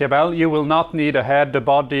component.html, you will not need a head, a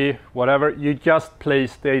body, whatever. You just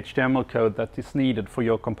place the HTML code that is needed for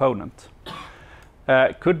your component.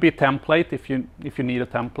 It could be template if you need a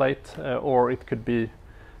template, or it could be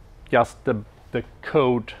just the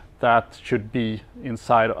code that should be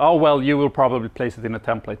inside. Oh well, you will probably place it in a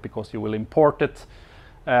template because you will import it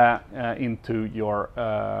into your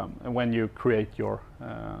when you create your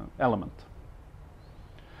element.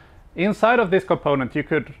 Inside of this component, you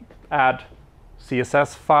could add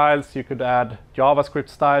CSS files, you could add JavaScript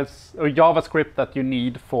styles, or JavaScript that you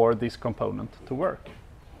need for this component to work.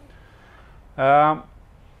 I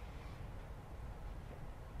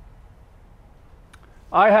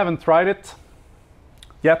haven't tried it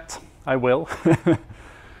yet. I will.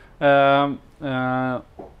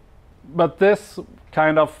 But this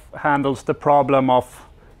kind of handles the problem of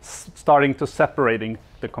starting to separating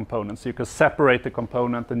the components. You can separate the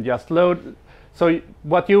component and just load. So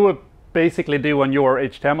what you would basically do on your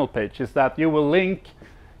HTML page is that you will link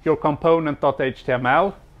your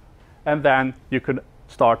component.html, and then you could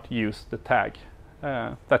start to use the tag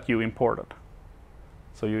that you imported.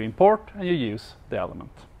 So you import and you use the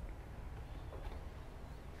element.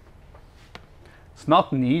 It's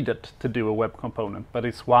not needed to do a web component, but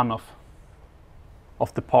it's one of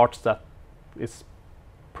the parts that is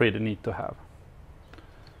pretty neat to have.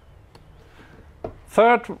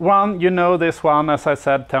 Third one, you know this one, as I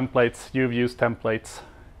said, templates. You've used templates.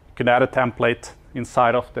 You can add a template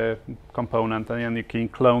inside of the component, and then you can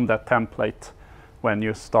clone that template when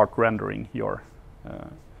you start rendering your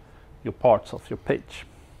parts of your page.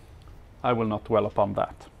 I will not dwell upon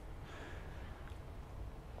that.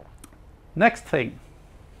 Next thing.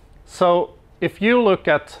 So if you look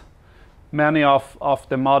at many of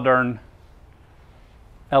the modern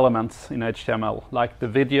elements in HTML, like the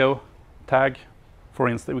video tag, for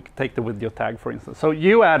instance, we could take the video tag, for instance. So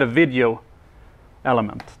you add a video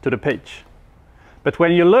element to the page. But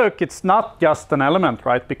when you look, it's not just an element,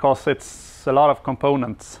 right? Because it's a lot of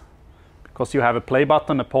components. Because you have a play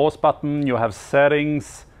button, a pause button, you have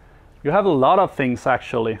settings. You have a lot of things,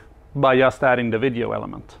 actually, by just adding the video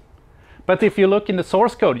element. But if you look in the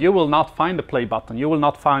source code, you will not find the play button. You will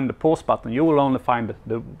not find the pause button. You will only find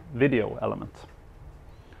the video element.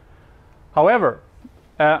 However,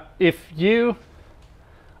 if you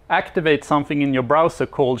activate something in your browser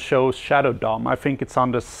called Show Shadow DOM, I think it's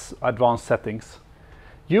under Advanced Settings,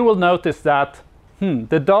 you will notice that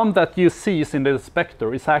the DOM that you see in the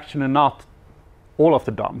inspector is actually not all of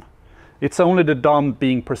the DOM. It's only the DOM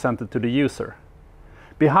being presented to the user.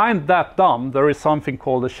 Behind that DOM, there is something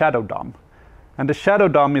called a shadow DOM. And the shadow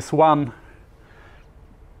DOM is one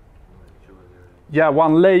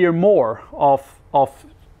layer more of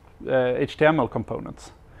HTML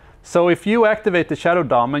components. So if you activate the shadow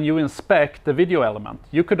DOM and you inspect the video element,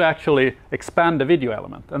 you could actually expand the video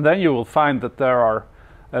element. And then you will find that there are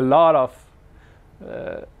a lot of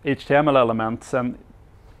HTML elements and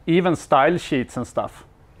even style sheets and stuff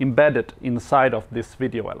embedded inside of this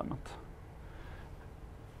video element.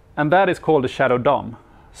 And that is called a shadow DOM.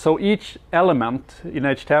 So each element in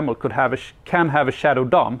HTML can have a shadow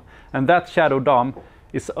DOM, and that shadow DOM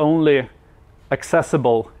is only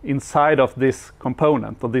accessible inside of this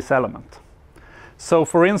component or this element. So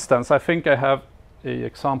for instance, I think I have an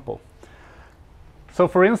example. So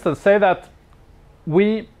for instance, say that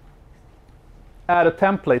we add a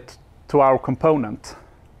template to our component,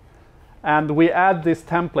 and we add this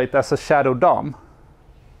template as a shadow DOM.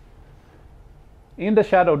 In the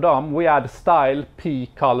shadow DOM, we add style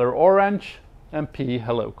p color orange and p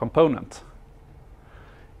hello component.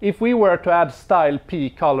 If we were to add style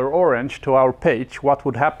p color orange to our page, what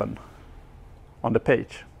would happen on the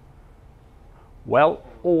page? Well,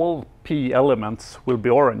 all p elements will be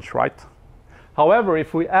orange, right? However,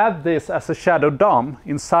 if we add this as a shadow DOM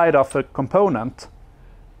inside of a component,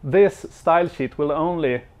 this style sheet will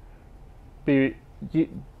only be,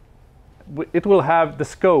 it will have the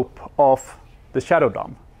scope of the shadow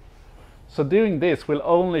DOM. So doing this will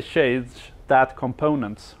only change that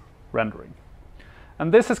component's rendering.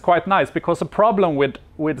 And this is quite nice, because the problem with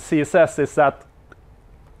CSS is that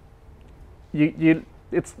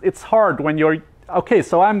it's hard when you're, okay,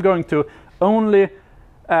 so I'm going to only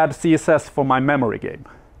add CSS for my memory game.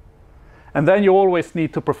 And then you always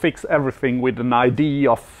need to prefix everything with an ID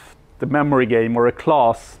of the memory game or a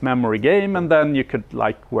class memory game, and then you could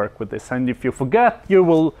like work with this. And if you forget, you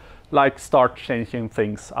will like start changing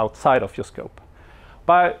things outside of your scope.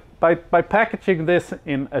 By packaging this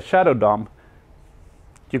in a shadow DOM,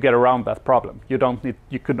 you get around that problem. You don't need,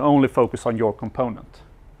 you can only focus on your component.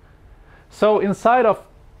 So inside of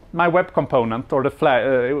my web component, or the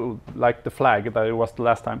flag, like the flag that it was the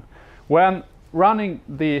last time, when running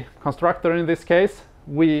the constructor in this case,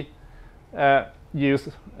 we use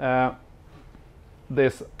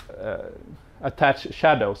this attach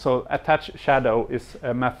shadow. So attach shadow is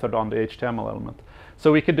a method on the HTML element.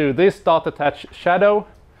 So we could do this dot attach shadow,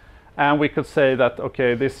 and we could say that,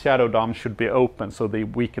 okay, this shadow DOM should be open so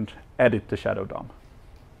that we can edit the shadow DOM.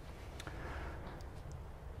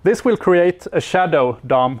 This will create a shadow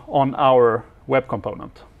DOM on our web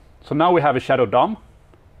component. So now we have a shadow DOM.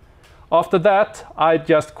 After that, I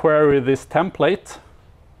just query this template,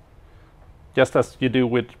 just as you do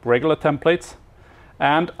with regular templates.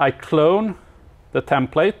 And I clone the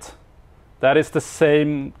template. That is the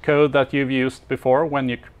same code that you've used before when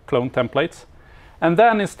you clone templates. And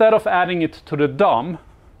then instead of adding it to the DOM,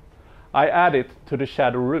 I add it to the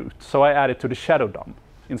shadow root. So I add it to the shadow DOM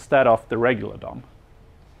instead of the regular DOM.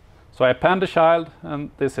 So I append the child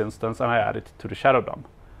in this instance, and I add it to the shadow DOM.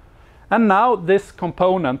 And now this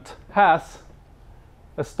component has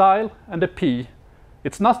a style and a p.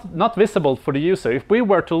 It's not visible for the user. If we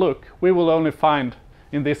were to look, we will only find,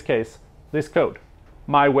 in this case, this code,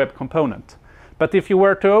 my web component. But if you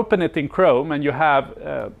were to open it in Chrome and you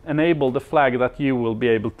have enabled the flag that you will be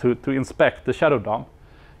able to inspect the shadow DOM,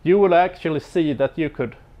 you will actually see that you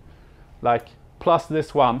could like plus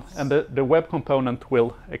this one, and the web component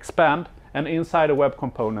will expand, and inside a web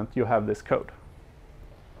component you have this code.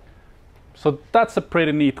 So that's a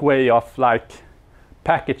pretty neat way of like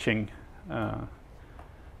packaging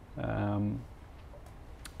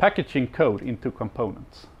packaging code into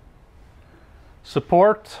components.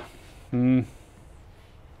 Support.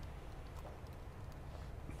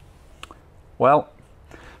 Well,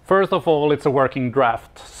 first of all, it's a working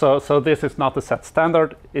draft. So this is not a set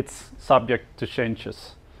standard. It's subject to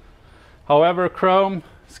changes. However, Chrome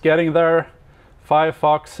is getting there.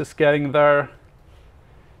 Firefox is getting there.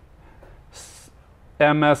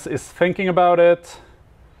 MS is thinking about it.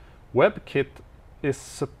 WebKit is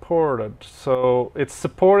supported. So it's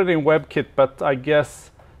supported in WebKit, but I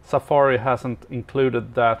guess Safari hasn't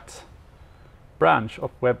included that branch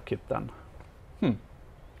of WebKit then.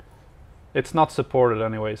 It's not supported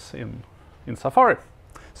anyways in Safari.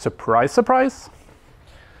 Surprise, surprise.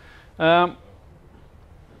 I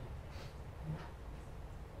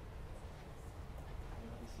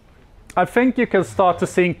think you can start to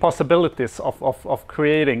seeing possibilities of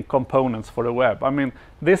creating components for the web. I mean,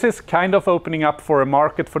 this is kind of opening up for a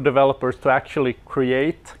market for developers to actually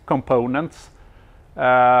create components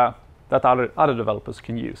that other developers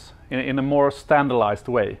can use in a more standardized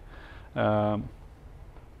way.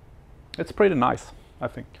 It's pretty nice, I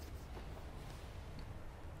think.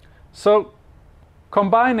 So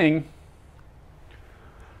combining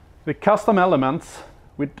the custom elements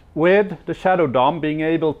with the shadow DOM, being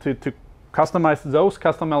able to customize those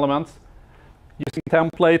custom elements using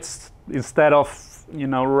templates instead of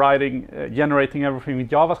generating everything with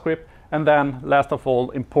JavaScript, and then last of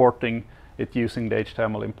all importing it using the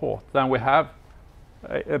HTML import. Then we have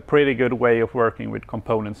a pretty good way of working with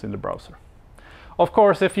components in the browser. Of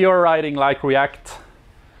course, if you're writing like React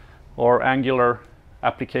or Angular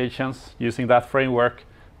applications using that framework,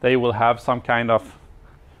 they will have some kind of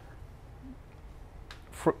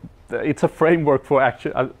it's a framework for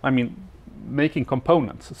making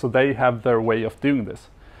components, so they have their way of doing this.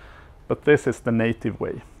 But this is the native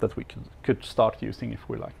way that we could start using if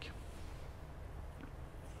we like.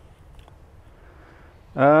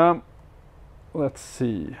 Let's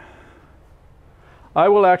see. I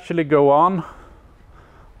will actually go on.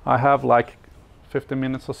 I have like 50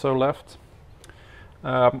 minutes or so left.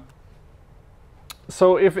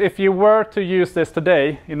 So if you were to use this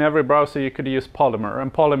today, in every browser you could use Polymer,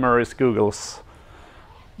 and Polymer is Google's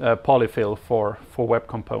polyfill for web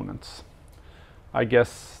components. I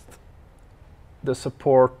guess the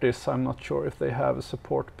support is, I'm not sure if they have a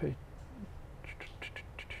support page.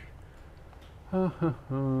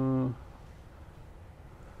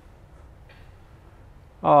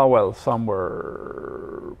 Oh, well,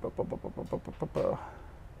 somewhere.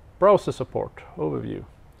 Browser support overview.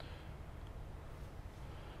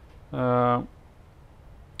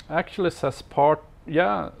 Actually says part,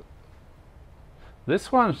 yeah.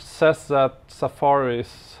 This one says that Safari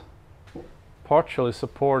is partially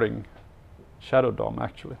supporting Shadow DOM,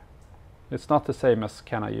 actually. It's not the same as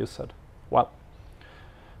can I use it. Well,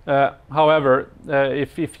 however,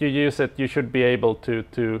 if you use it, you should be able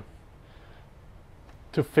to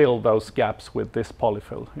fill those gaps with this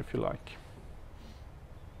polyfill, if you like.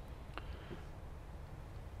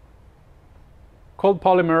 Called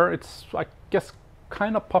Polymer, it's, I guess,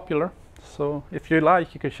 kind of popular. So if you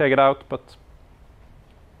like, you can check it out. But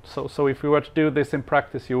so if you were to do this in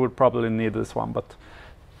practice, you would probably need this one. But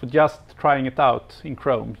for just trying it out in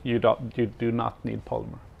Chrome, you do not need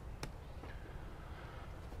Polymer.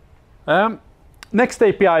 Next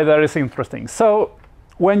API that is interesting. So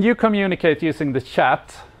when you communicate using the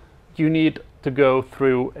chat, you need to go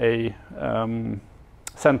through a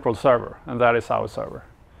central server, and that is our server.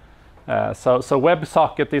 So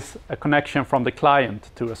WebSocket is a connection from the client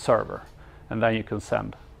to a server, and then you can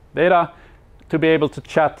send data. To be able to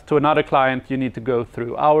chat to another client, you need to go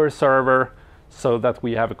through our server so that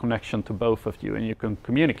we have a connection to both of you and you can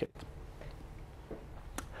communicate.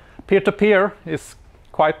 Peer-to-peer is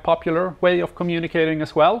quite popular way of communicating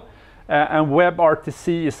as well, and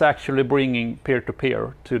WebRTC is actually bringing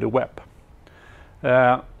peer-to-peer to the web.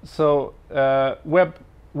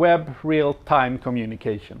 Web real-time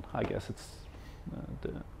communication, I guess it's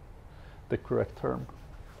the correct term.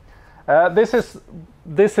 This is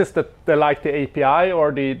like the API,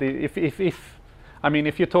 or if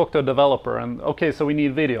you talk to a developer and okay, so we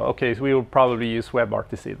need video, okay, so we will probably use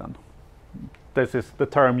WebRTC then. This is the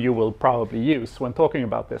term you will probably use when talking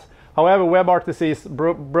about this. However, WebRTC is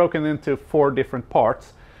broken into 4 different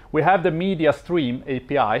parts. We have the media stream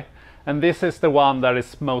API, and this is the one that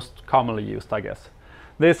is most commonly used, I guess.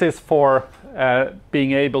 This is for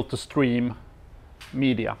being able to stream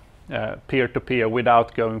media peer-to-peer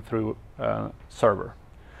without going through a server.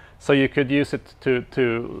 So you could use it to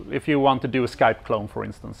if you want to do a Skype clone, for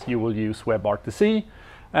instance, you will use WebRTC,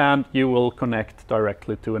 and you will connect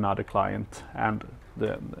directly to another client and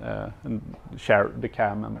share the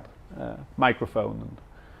cam and microphone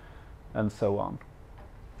and so on.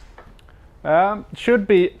 Should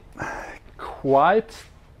be quite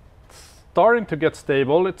starting to get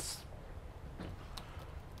stable. It's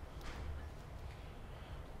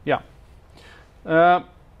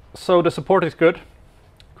so the support is good.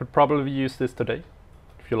 Could probably use this today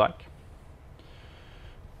if you like.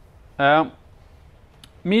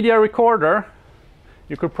 Media recorder,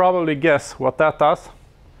 you could probably guess what that does.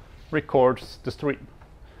 Records the stream.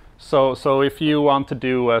 So if you want to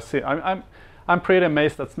do I'm pretty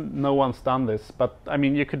amazed that no one's done this, but I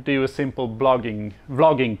mean you could do a simple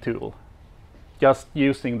vlogging tool just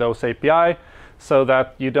using those API, so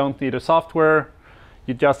that you don't need a software.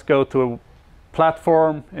 You just go to a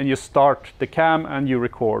platform and you start the cam and you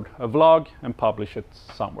record a vlog and publish it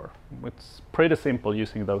somewhere. It's pretty simple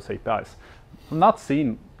using those APIs. I've not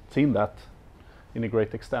seen that in a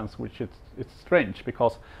great extent, which it's strange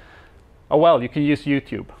because, oh well, you can use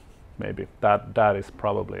YouTube, maybe that is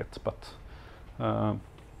probably it, but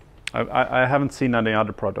I haven't seen any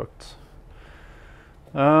other products.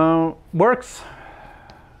 Works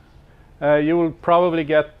You will probably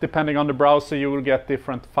get, depending on the browser, you will get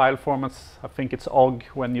different file formats. I think it's OGG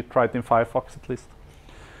when you try it in Firefox at least.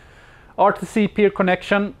 RTC peer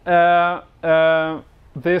connection.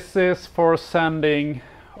 This is for sending,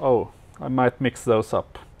 oh, I might mix those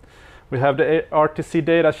up. We have the RTC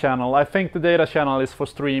data channel. I think the data channel is for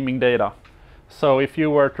streaming data. So if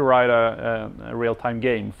you were to write a real-time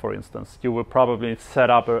game, for instance, you will probably set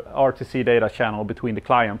up a RTC data channel between the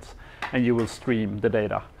clients, and you will stream the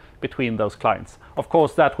data between those clients. Of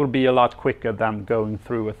course, that will be a lot quicker than going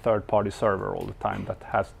through a third-party server all the time that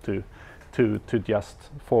has to just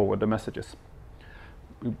forward the messages.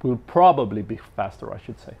 It will probably be faster, I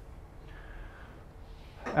should say.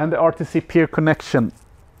 And the RTC peer connection.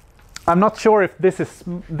 I'm not sure if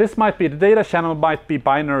this might be, the data channel might be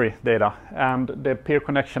binary data, and the peer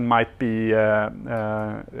connection might be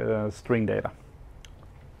string data.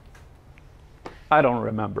 I don't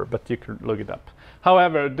remember, but you can look it up.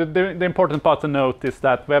 However, the important part to note is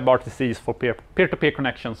that WebRTC is for peer-to-peer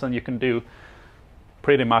connections, and you can do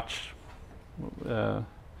pretty much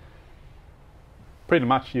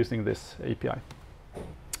using this API.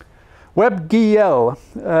 WebGL.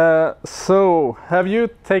 So, have you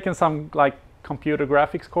taken some like computer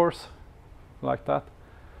graphics course like that?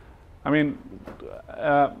 I mean,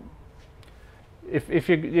 if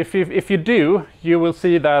you do, you will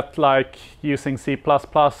see that like using C++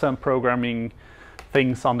 and programming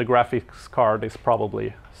things on the graphics card is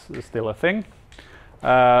probably still a thing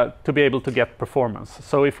to be able to get performance.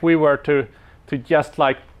 So if we were to just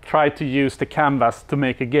like try to use the canvas to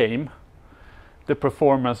make a game, the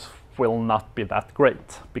performance will not be that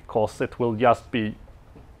great, because it will just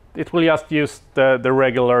use the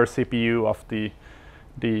regular CPU of the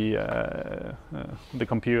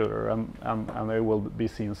computer, and it will be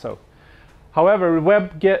seen so. However,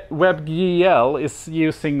 WebGL is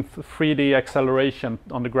using 3D acceleration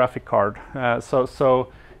on the graphic card. So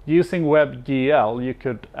using WebGL, you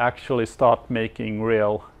could actually start making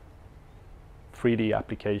real 3D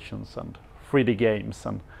applications and 3D games,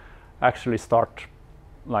 and actually start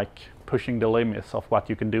like pushing the limits of what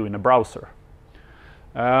you can do in a browser.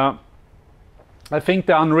 I think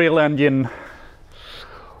the Unreal Engine,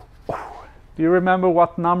 do you remember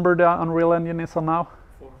what number the Unreal Engine is on now?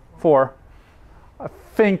 4. I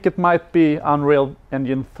think it might be Unreal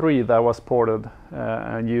Engine 3 that was ported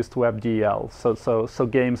and used WebGL. So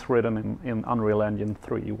games written in Unreal Engine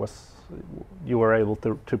 3 you were able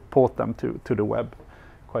to port them to the web.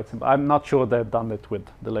 Quite simple. I'm not sure they've done it with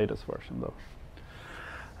the latest version though.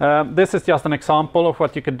 This is just an example of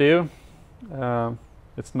what you could do.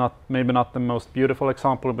 It's maybe not the most beautiful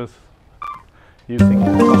example, but using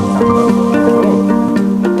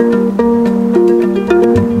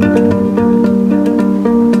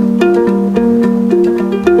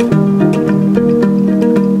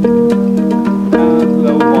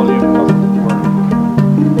low volume doesn't work.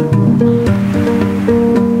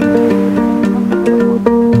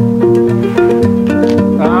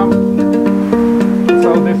 So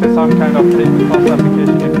this is some kind of tabletop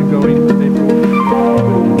application. If you go into the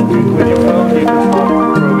with your phone, you can start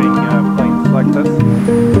throwing planes like this.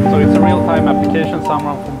 So it's a real-time application.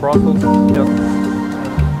 Someone from Brussels just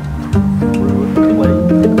threw a plane.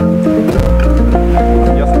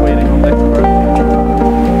 I'm just waiting on the expert.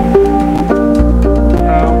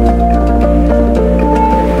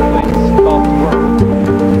 Planes start to work.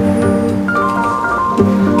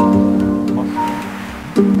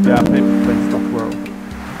 Yeah, planes start to work.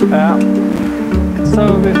 So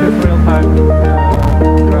this is real-time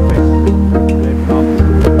graphics. They've got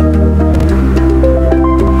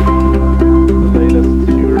the latest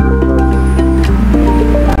shooter version.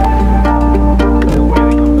 Still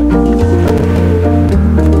waiting on that.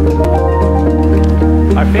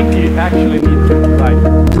 I think you actually need to like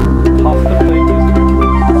toss the thing.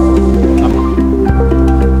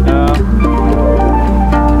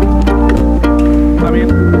 I mean,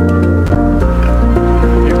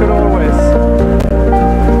 you could always.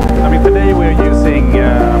 I mean, today we're using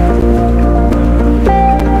game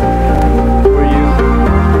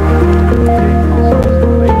consoles to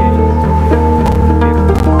play games.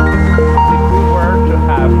 If we were to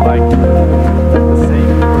have like the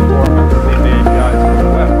same performance in the APIs for the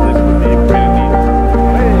web, this would be pretty neat.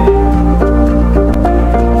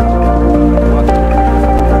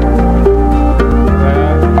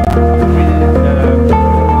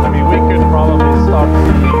 I mean, we could probably start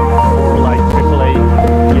seeing more like AAA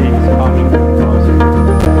games coming to the browser.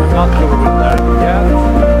 I'm not sure with that yet.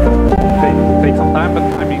 It takes some time, but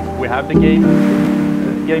I mean, we have the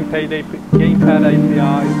gamepad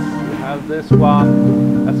APIs. We have this one.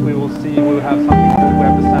 As we will see, we'll have something with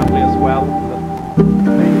WebAssembly as well.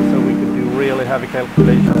 So we could do really heavy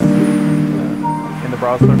calculations in the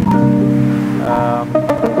browser.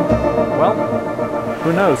 Well,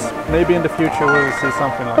 who knows? Maybe in the future we will see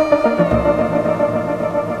something like this.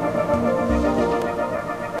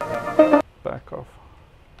 Back off.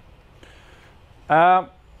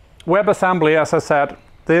 WebAssembly, as I said,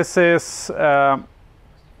 this is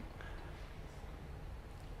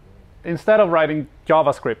instead of writing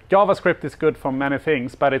JavaScript. JavaScript is good for many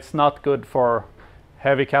things, but it's not good for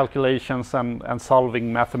heavy calculations and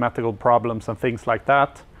solving mathematical problems and things like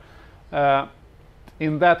that.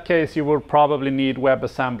 In that case, you will probably need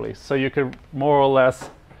WebAssembly, so you could more or less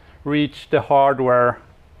reach the hardware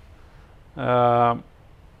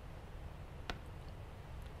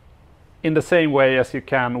in the same way as you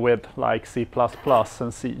can with like C++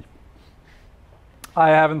 and C. I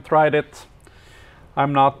haven't tried it.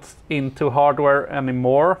 I'm not into hardware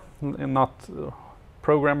anymore, not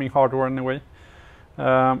programming hardware anyway.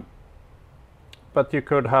 But you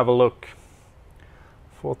could have a look.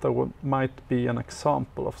 Thought that might be an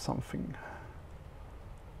example of something.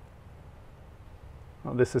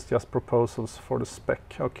 Oh, this is just proposals for the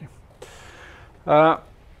spec. Okay.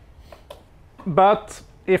 But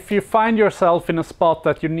if you find yourself in a spot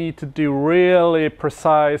that you need to do really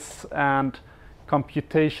precise and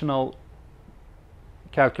computational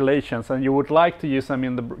calculations, and you would like to use them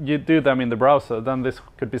you do them in the browser, then this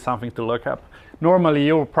could be something to look up. Normally,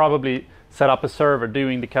 you'll probably set up a server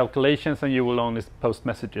doing the calculations, and you will only post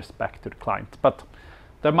messages back to the client. But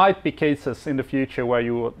there might be cases in the future where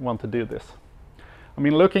you would want to do this. I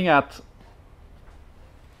mean, looking at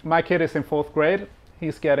my kid is in 4th grade.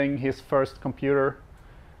 He's getting his first computer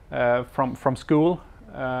from school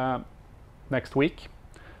next week,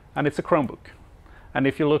 and it's a Chromebook. And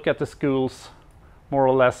if you look at the schools more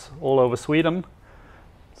or less all over Sweden,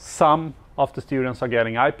 some of the students are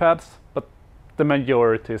getting iPads, but the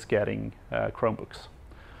majority is getting Chromebooks.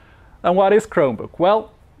 And what is Chromebook?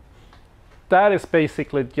 Well, that is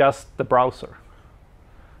basically just the browser.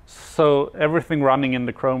 So everything running in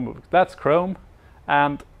the Chromebook, that's Chrome,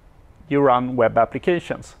 and you run web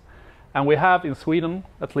applications. And we have in Sweden,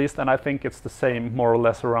 at least, and I think it's the same more or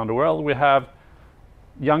less around the world, we have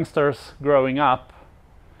youngsters growing up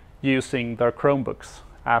using their Chromebooks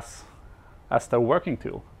as their working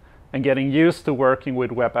tool and getting used to working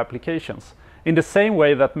with web applications in the same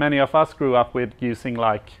way that many of us grew up with using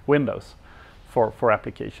like Windows for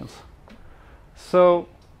applications. So,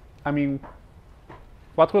 I mean,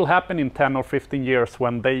 what will happen in 10 or 15 years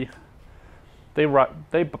when they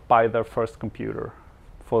buy their first computer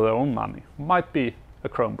for their own money? Might be a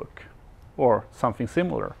Chromebook or something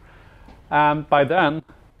similar. And by then,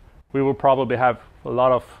 we will probably have a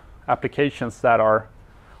lot of applications that are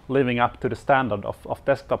living up to the standard of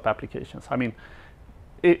desktop applications. I mean,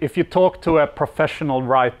 if you talk to a professional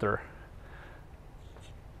writer,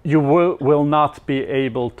 you will not be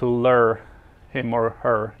able to lure him or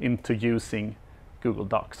her into using Google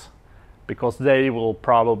Docs, because they will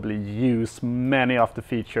probably use many of the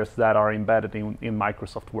features that are embedded in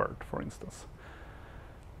Microsoft Word, for instance.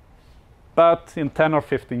 But in 10 or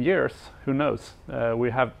 15 years, who knows?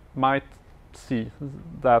 We might see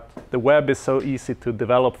that the web is so easy to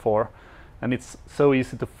develop for, and it's so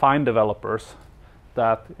easy to find developers,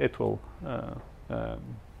 that it will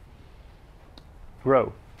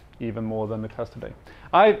grow even more than it has today.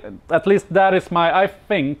 At least that is I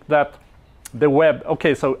think that the web,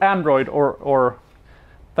 okay, so Android or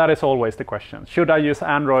that is always the question. Should I use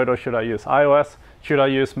Android or should I use iOS? Should I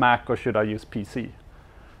use Mac or should I use PC?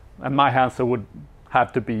 And my answer would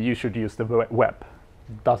have to be you should use the web.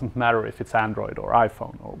 It doesn't matter if it's Android or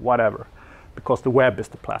iPhone or whatever, because the web is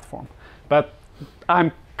the platform. But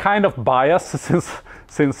I'm kind of biased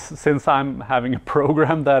since I'm having a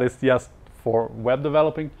program that is just for web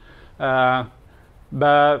developing. But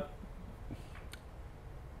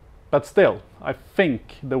still, I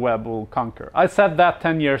think the web will conquer. I said that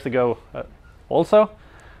 10 years ago also.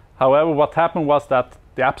 However, what happened was that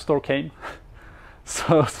the App Store came.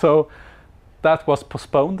 so that was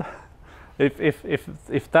postponed.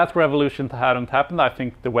 If that revolution hadn't happened, I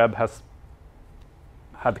think the web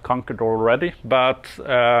had conquered already. But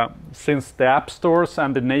since the app stores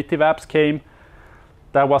and the native apps came,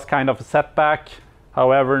 that was kind of a setback.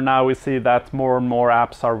 However, now we see that more and more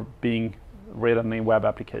apps are being written in web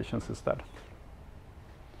applications instead,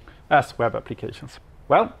 as web applications.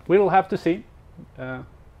 Well, we will have to see.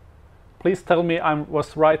 Please tell me I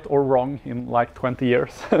was right or wrong in like 20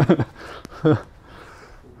 years.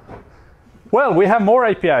 Well, we have more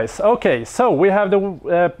APIs. Okay, so we have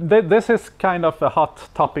this is kind of a hot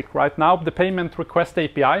topic right now, the payment request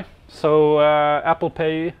API. So Apple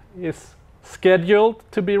Pay is scheduled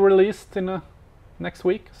to be released in next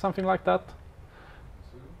week, something like that.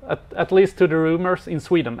 At least to the rumors in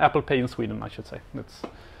Sweden, Apple Pay in Sweden, I should say. It's,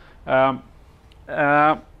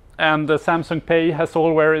 and the Samsung Pay has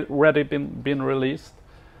already been released.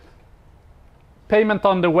 Payment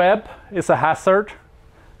on the web is a hazard.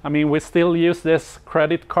 I mean, we still use this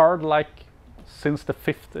credit card like since the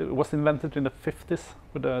 50s. It was invented in the 50s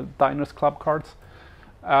with the Diners Club cards.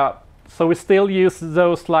 So we still use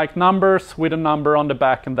those like numbers with a number on the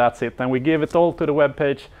back, and that's it. And we give it all to the web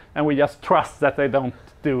page, and we just trust that they don't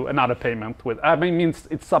do another payment with. I mean,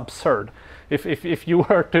 it's absurd. If you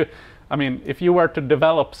were to, I mean, if you were to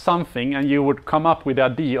develop something and you would come up with the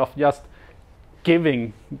idea of just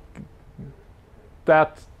giving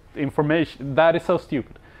that information, that is so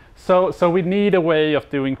stupid. So we need a way of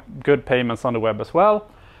doing good payments on the web as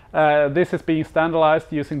well. This is being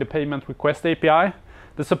standardized using the payment request API.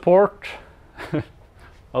 The support,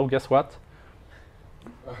 oh, guess what?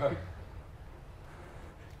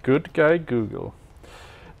 Good guy Google.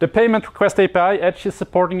 The payment request API, Edge is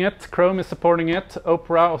supporting it, Chrome is supporting it,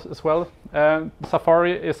 Opera as well.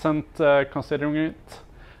 Safari isn't considering it.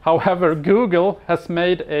 However, Google has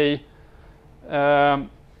made a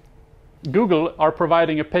Google are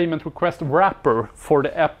providing a payment request wrapper for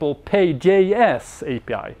the Apple Pay.js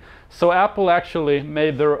API. So Apple actually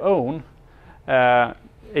made their own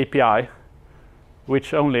API,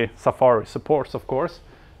 which only Safari supports, of course.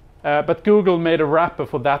 But Google made a wrapper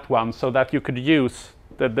for that one so that you could use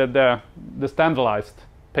the standardized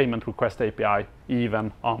payment request API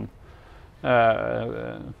even on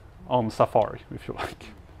Safari, if you like.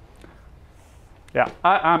 Yeah,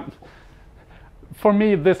 for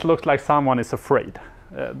me, this looks like someone is afraid.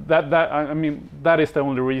 I mean, that is the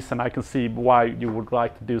only reason I can see why you would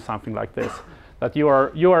like to do something like this. That you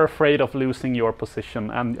are afraid of losing your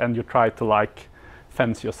position, and you try to like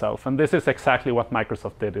fence yourself. And this is exactly what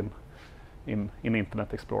Microsoft did in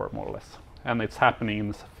Internet Explorer, more or less. And it's happening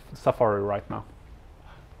in Safari right now.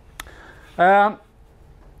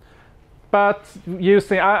 But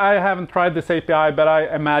using, I haven't tried this API, but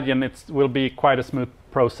I imagine it will be quite a smooth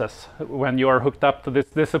process when you are hooked up to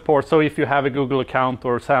this support. So if you have a Google account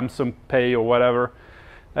or Samsung Pay or whatever,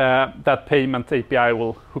 that payment API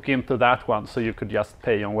will hook into that one, so you could just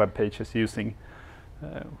pay on web pages using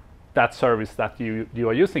that service that you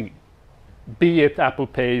are using, be it Apple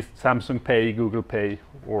Pay, Samsung Pay, Google Pay,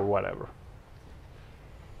 or whatever.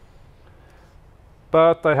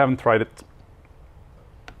 But I haven't tried it.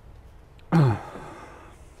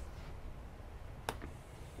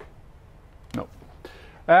 No.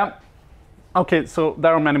 Okay, so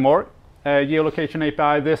there are many more. Geolocation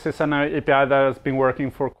API, this is an API that has been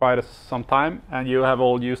working for quite some time, and you have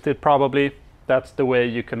all used it probably. That's the way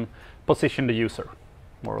you can position the user,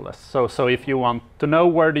 more or less. So if you want to know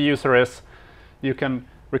where the user is, you can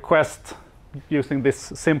request using this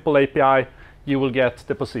simple API, you will get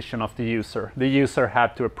the position of the user. The user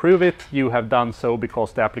had to approve it. You have done so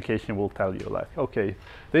because the application will tell you, like, okay,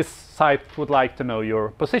 this site would like to know your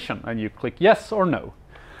position, and you click yes or no.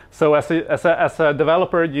 So as a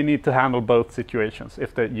developer, you need to handle both situations,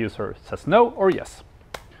 if the user says no or yes.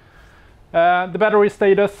 The battery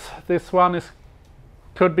status, this one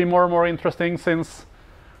could be more and more interesting, since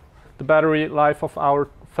the battery life of our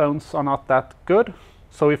phones are not that good.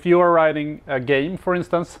 So if you are writing a game, for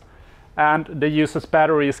instance, and the user's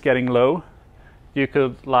battery is getting low, you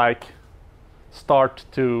could like start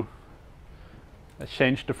to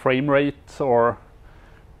change the frame rate or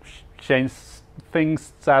change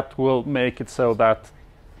things that will make it so that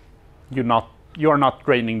you are not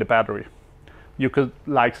draining the battery. You could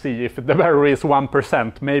like see if the battery is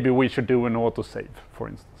 1%, maybe we should do an autosave, for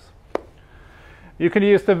instance. You can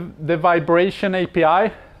use the vibration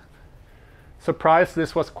API. Surprised,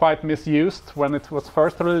 this was quite misused when it was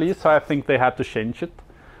first released, so I think they had to change it.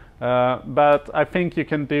 But I think you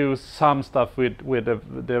can do some stuff with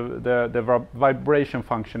the vibration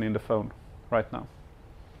function in the phone right now.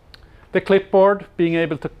 The clipboard, being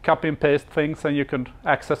able to copy and paste things, and you can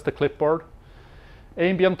access the clipboard.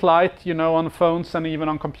 Ambient light, you know, on phones and even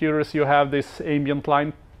on computers, you have this ambient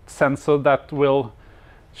light sensor that will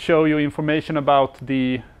show you information about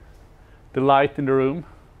the light in the room.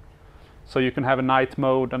 So you can have a night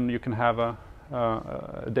mode and you can have a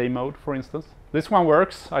day mode, for instance. This one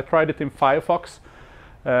works. I tried it in Firefox.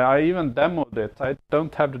 I even demoed it. I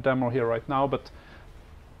don't have the demo here right now, but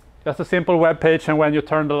just a simple web page, and when you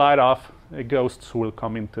turn the light off, ghosts will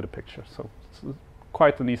come into the picture. So it's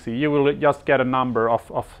quite an easy. You will just get a number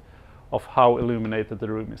of how illuminated the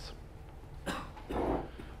room is,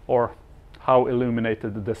 or how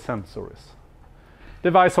illuminated the sensor is.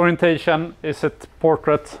 Device orientation, is it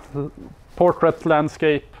portrait, portrait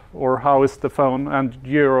landscape, or how is the phone, and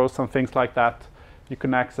gyros and things like that. You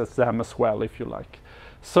can access them as well if you like.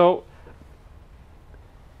 So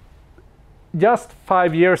just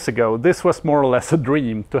 5 years ago, this was more or less a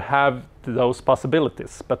dream to have those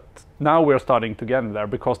possibilities. But now we're starting to get in there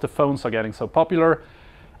because the phones are getting so popular.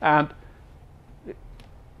 And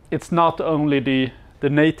it's not only the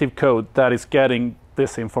native code that is getting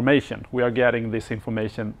this information. We are getting this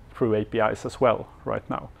information through APIs as well right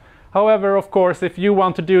now. However, of course, if you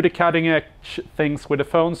want to do the cutting edge things with the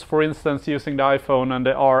phones, for instance, using the iPhone and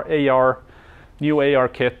the new AR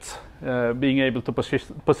kit, being able to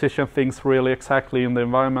position things really exactly in the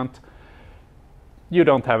environment, you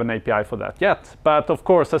don't have an API for that yet. But of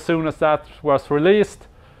course, as soon as that was released,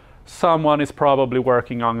 someone is probably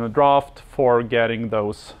working on a draft for getting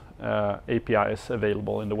those APIs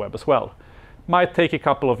available in the web as well. Might take a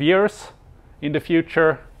couple of years. In the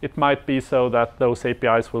future, it might be so that those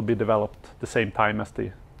APIs will be developed the same time as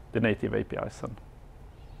the native APIs.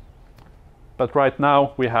 But right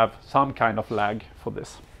now, we have some kind of lag for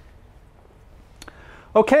this.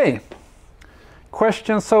 Okay,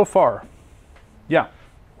 questions so far? Yeah.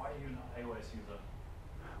 Why are you an iOS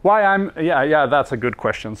user? Yeah, that's a good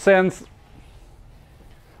question.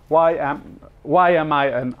 Why am I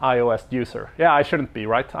an iOS user? Yeah, I shouldn't be,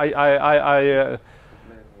 right?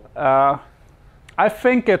 I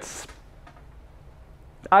think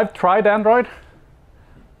I've tried Android,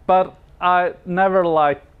 but I never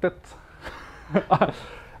liked it.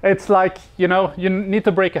 It's like, you need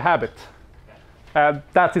to break a habit.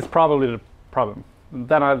 That is probably the problem.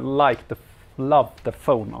 Then I love the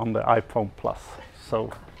phone on the iPhone Plus.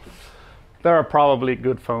 So there are probably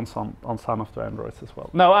good phones on some of the Androids as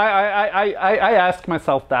well. No, I ask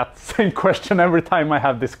myself that same question every time I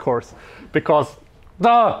have this course, because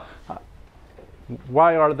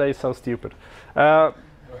why are they so stupid? No,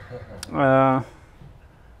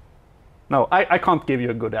 I can't give you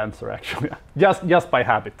a good answer actually. just by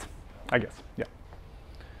habit, I guess. Yeah.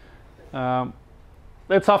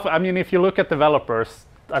 It's often, I mean, if you look at developers,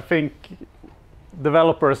 I think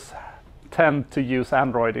developers tend to use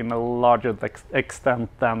Android in a larger extent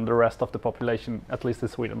than the rest of the population, at least in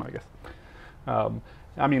Sweden, I guess.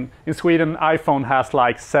 I mean, in Sweden, iPhone has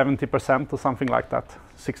like 70% or something like that,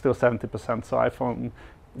 60 or 70%. So iPhone,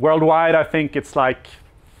 worldwide, I think it's like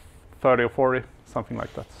 30 or 40, something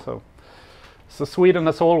like that. So Sweden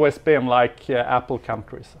has always been like Apple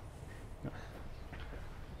country. So. Yeah.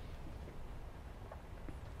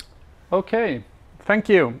 Okay, thank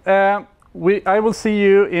you. I will see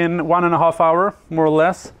you in 1.5 hours, more or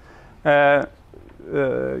less,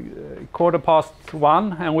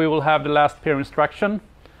 1:15, and we will have the last peer instruction.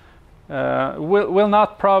 Will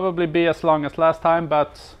not probably be as long as last time,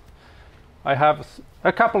 but I have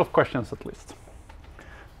a couple of questions at least.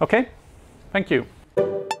 Okay, thank you.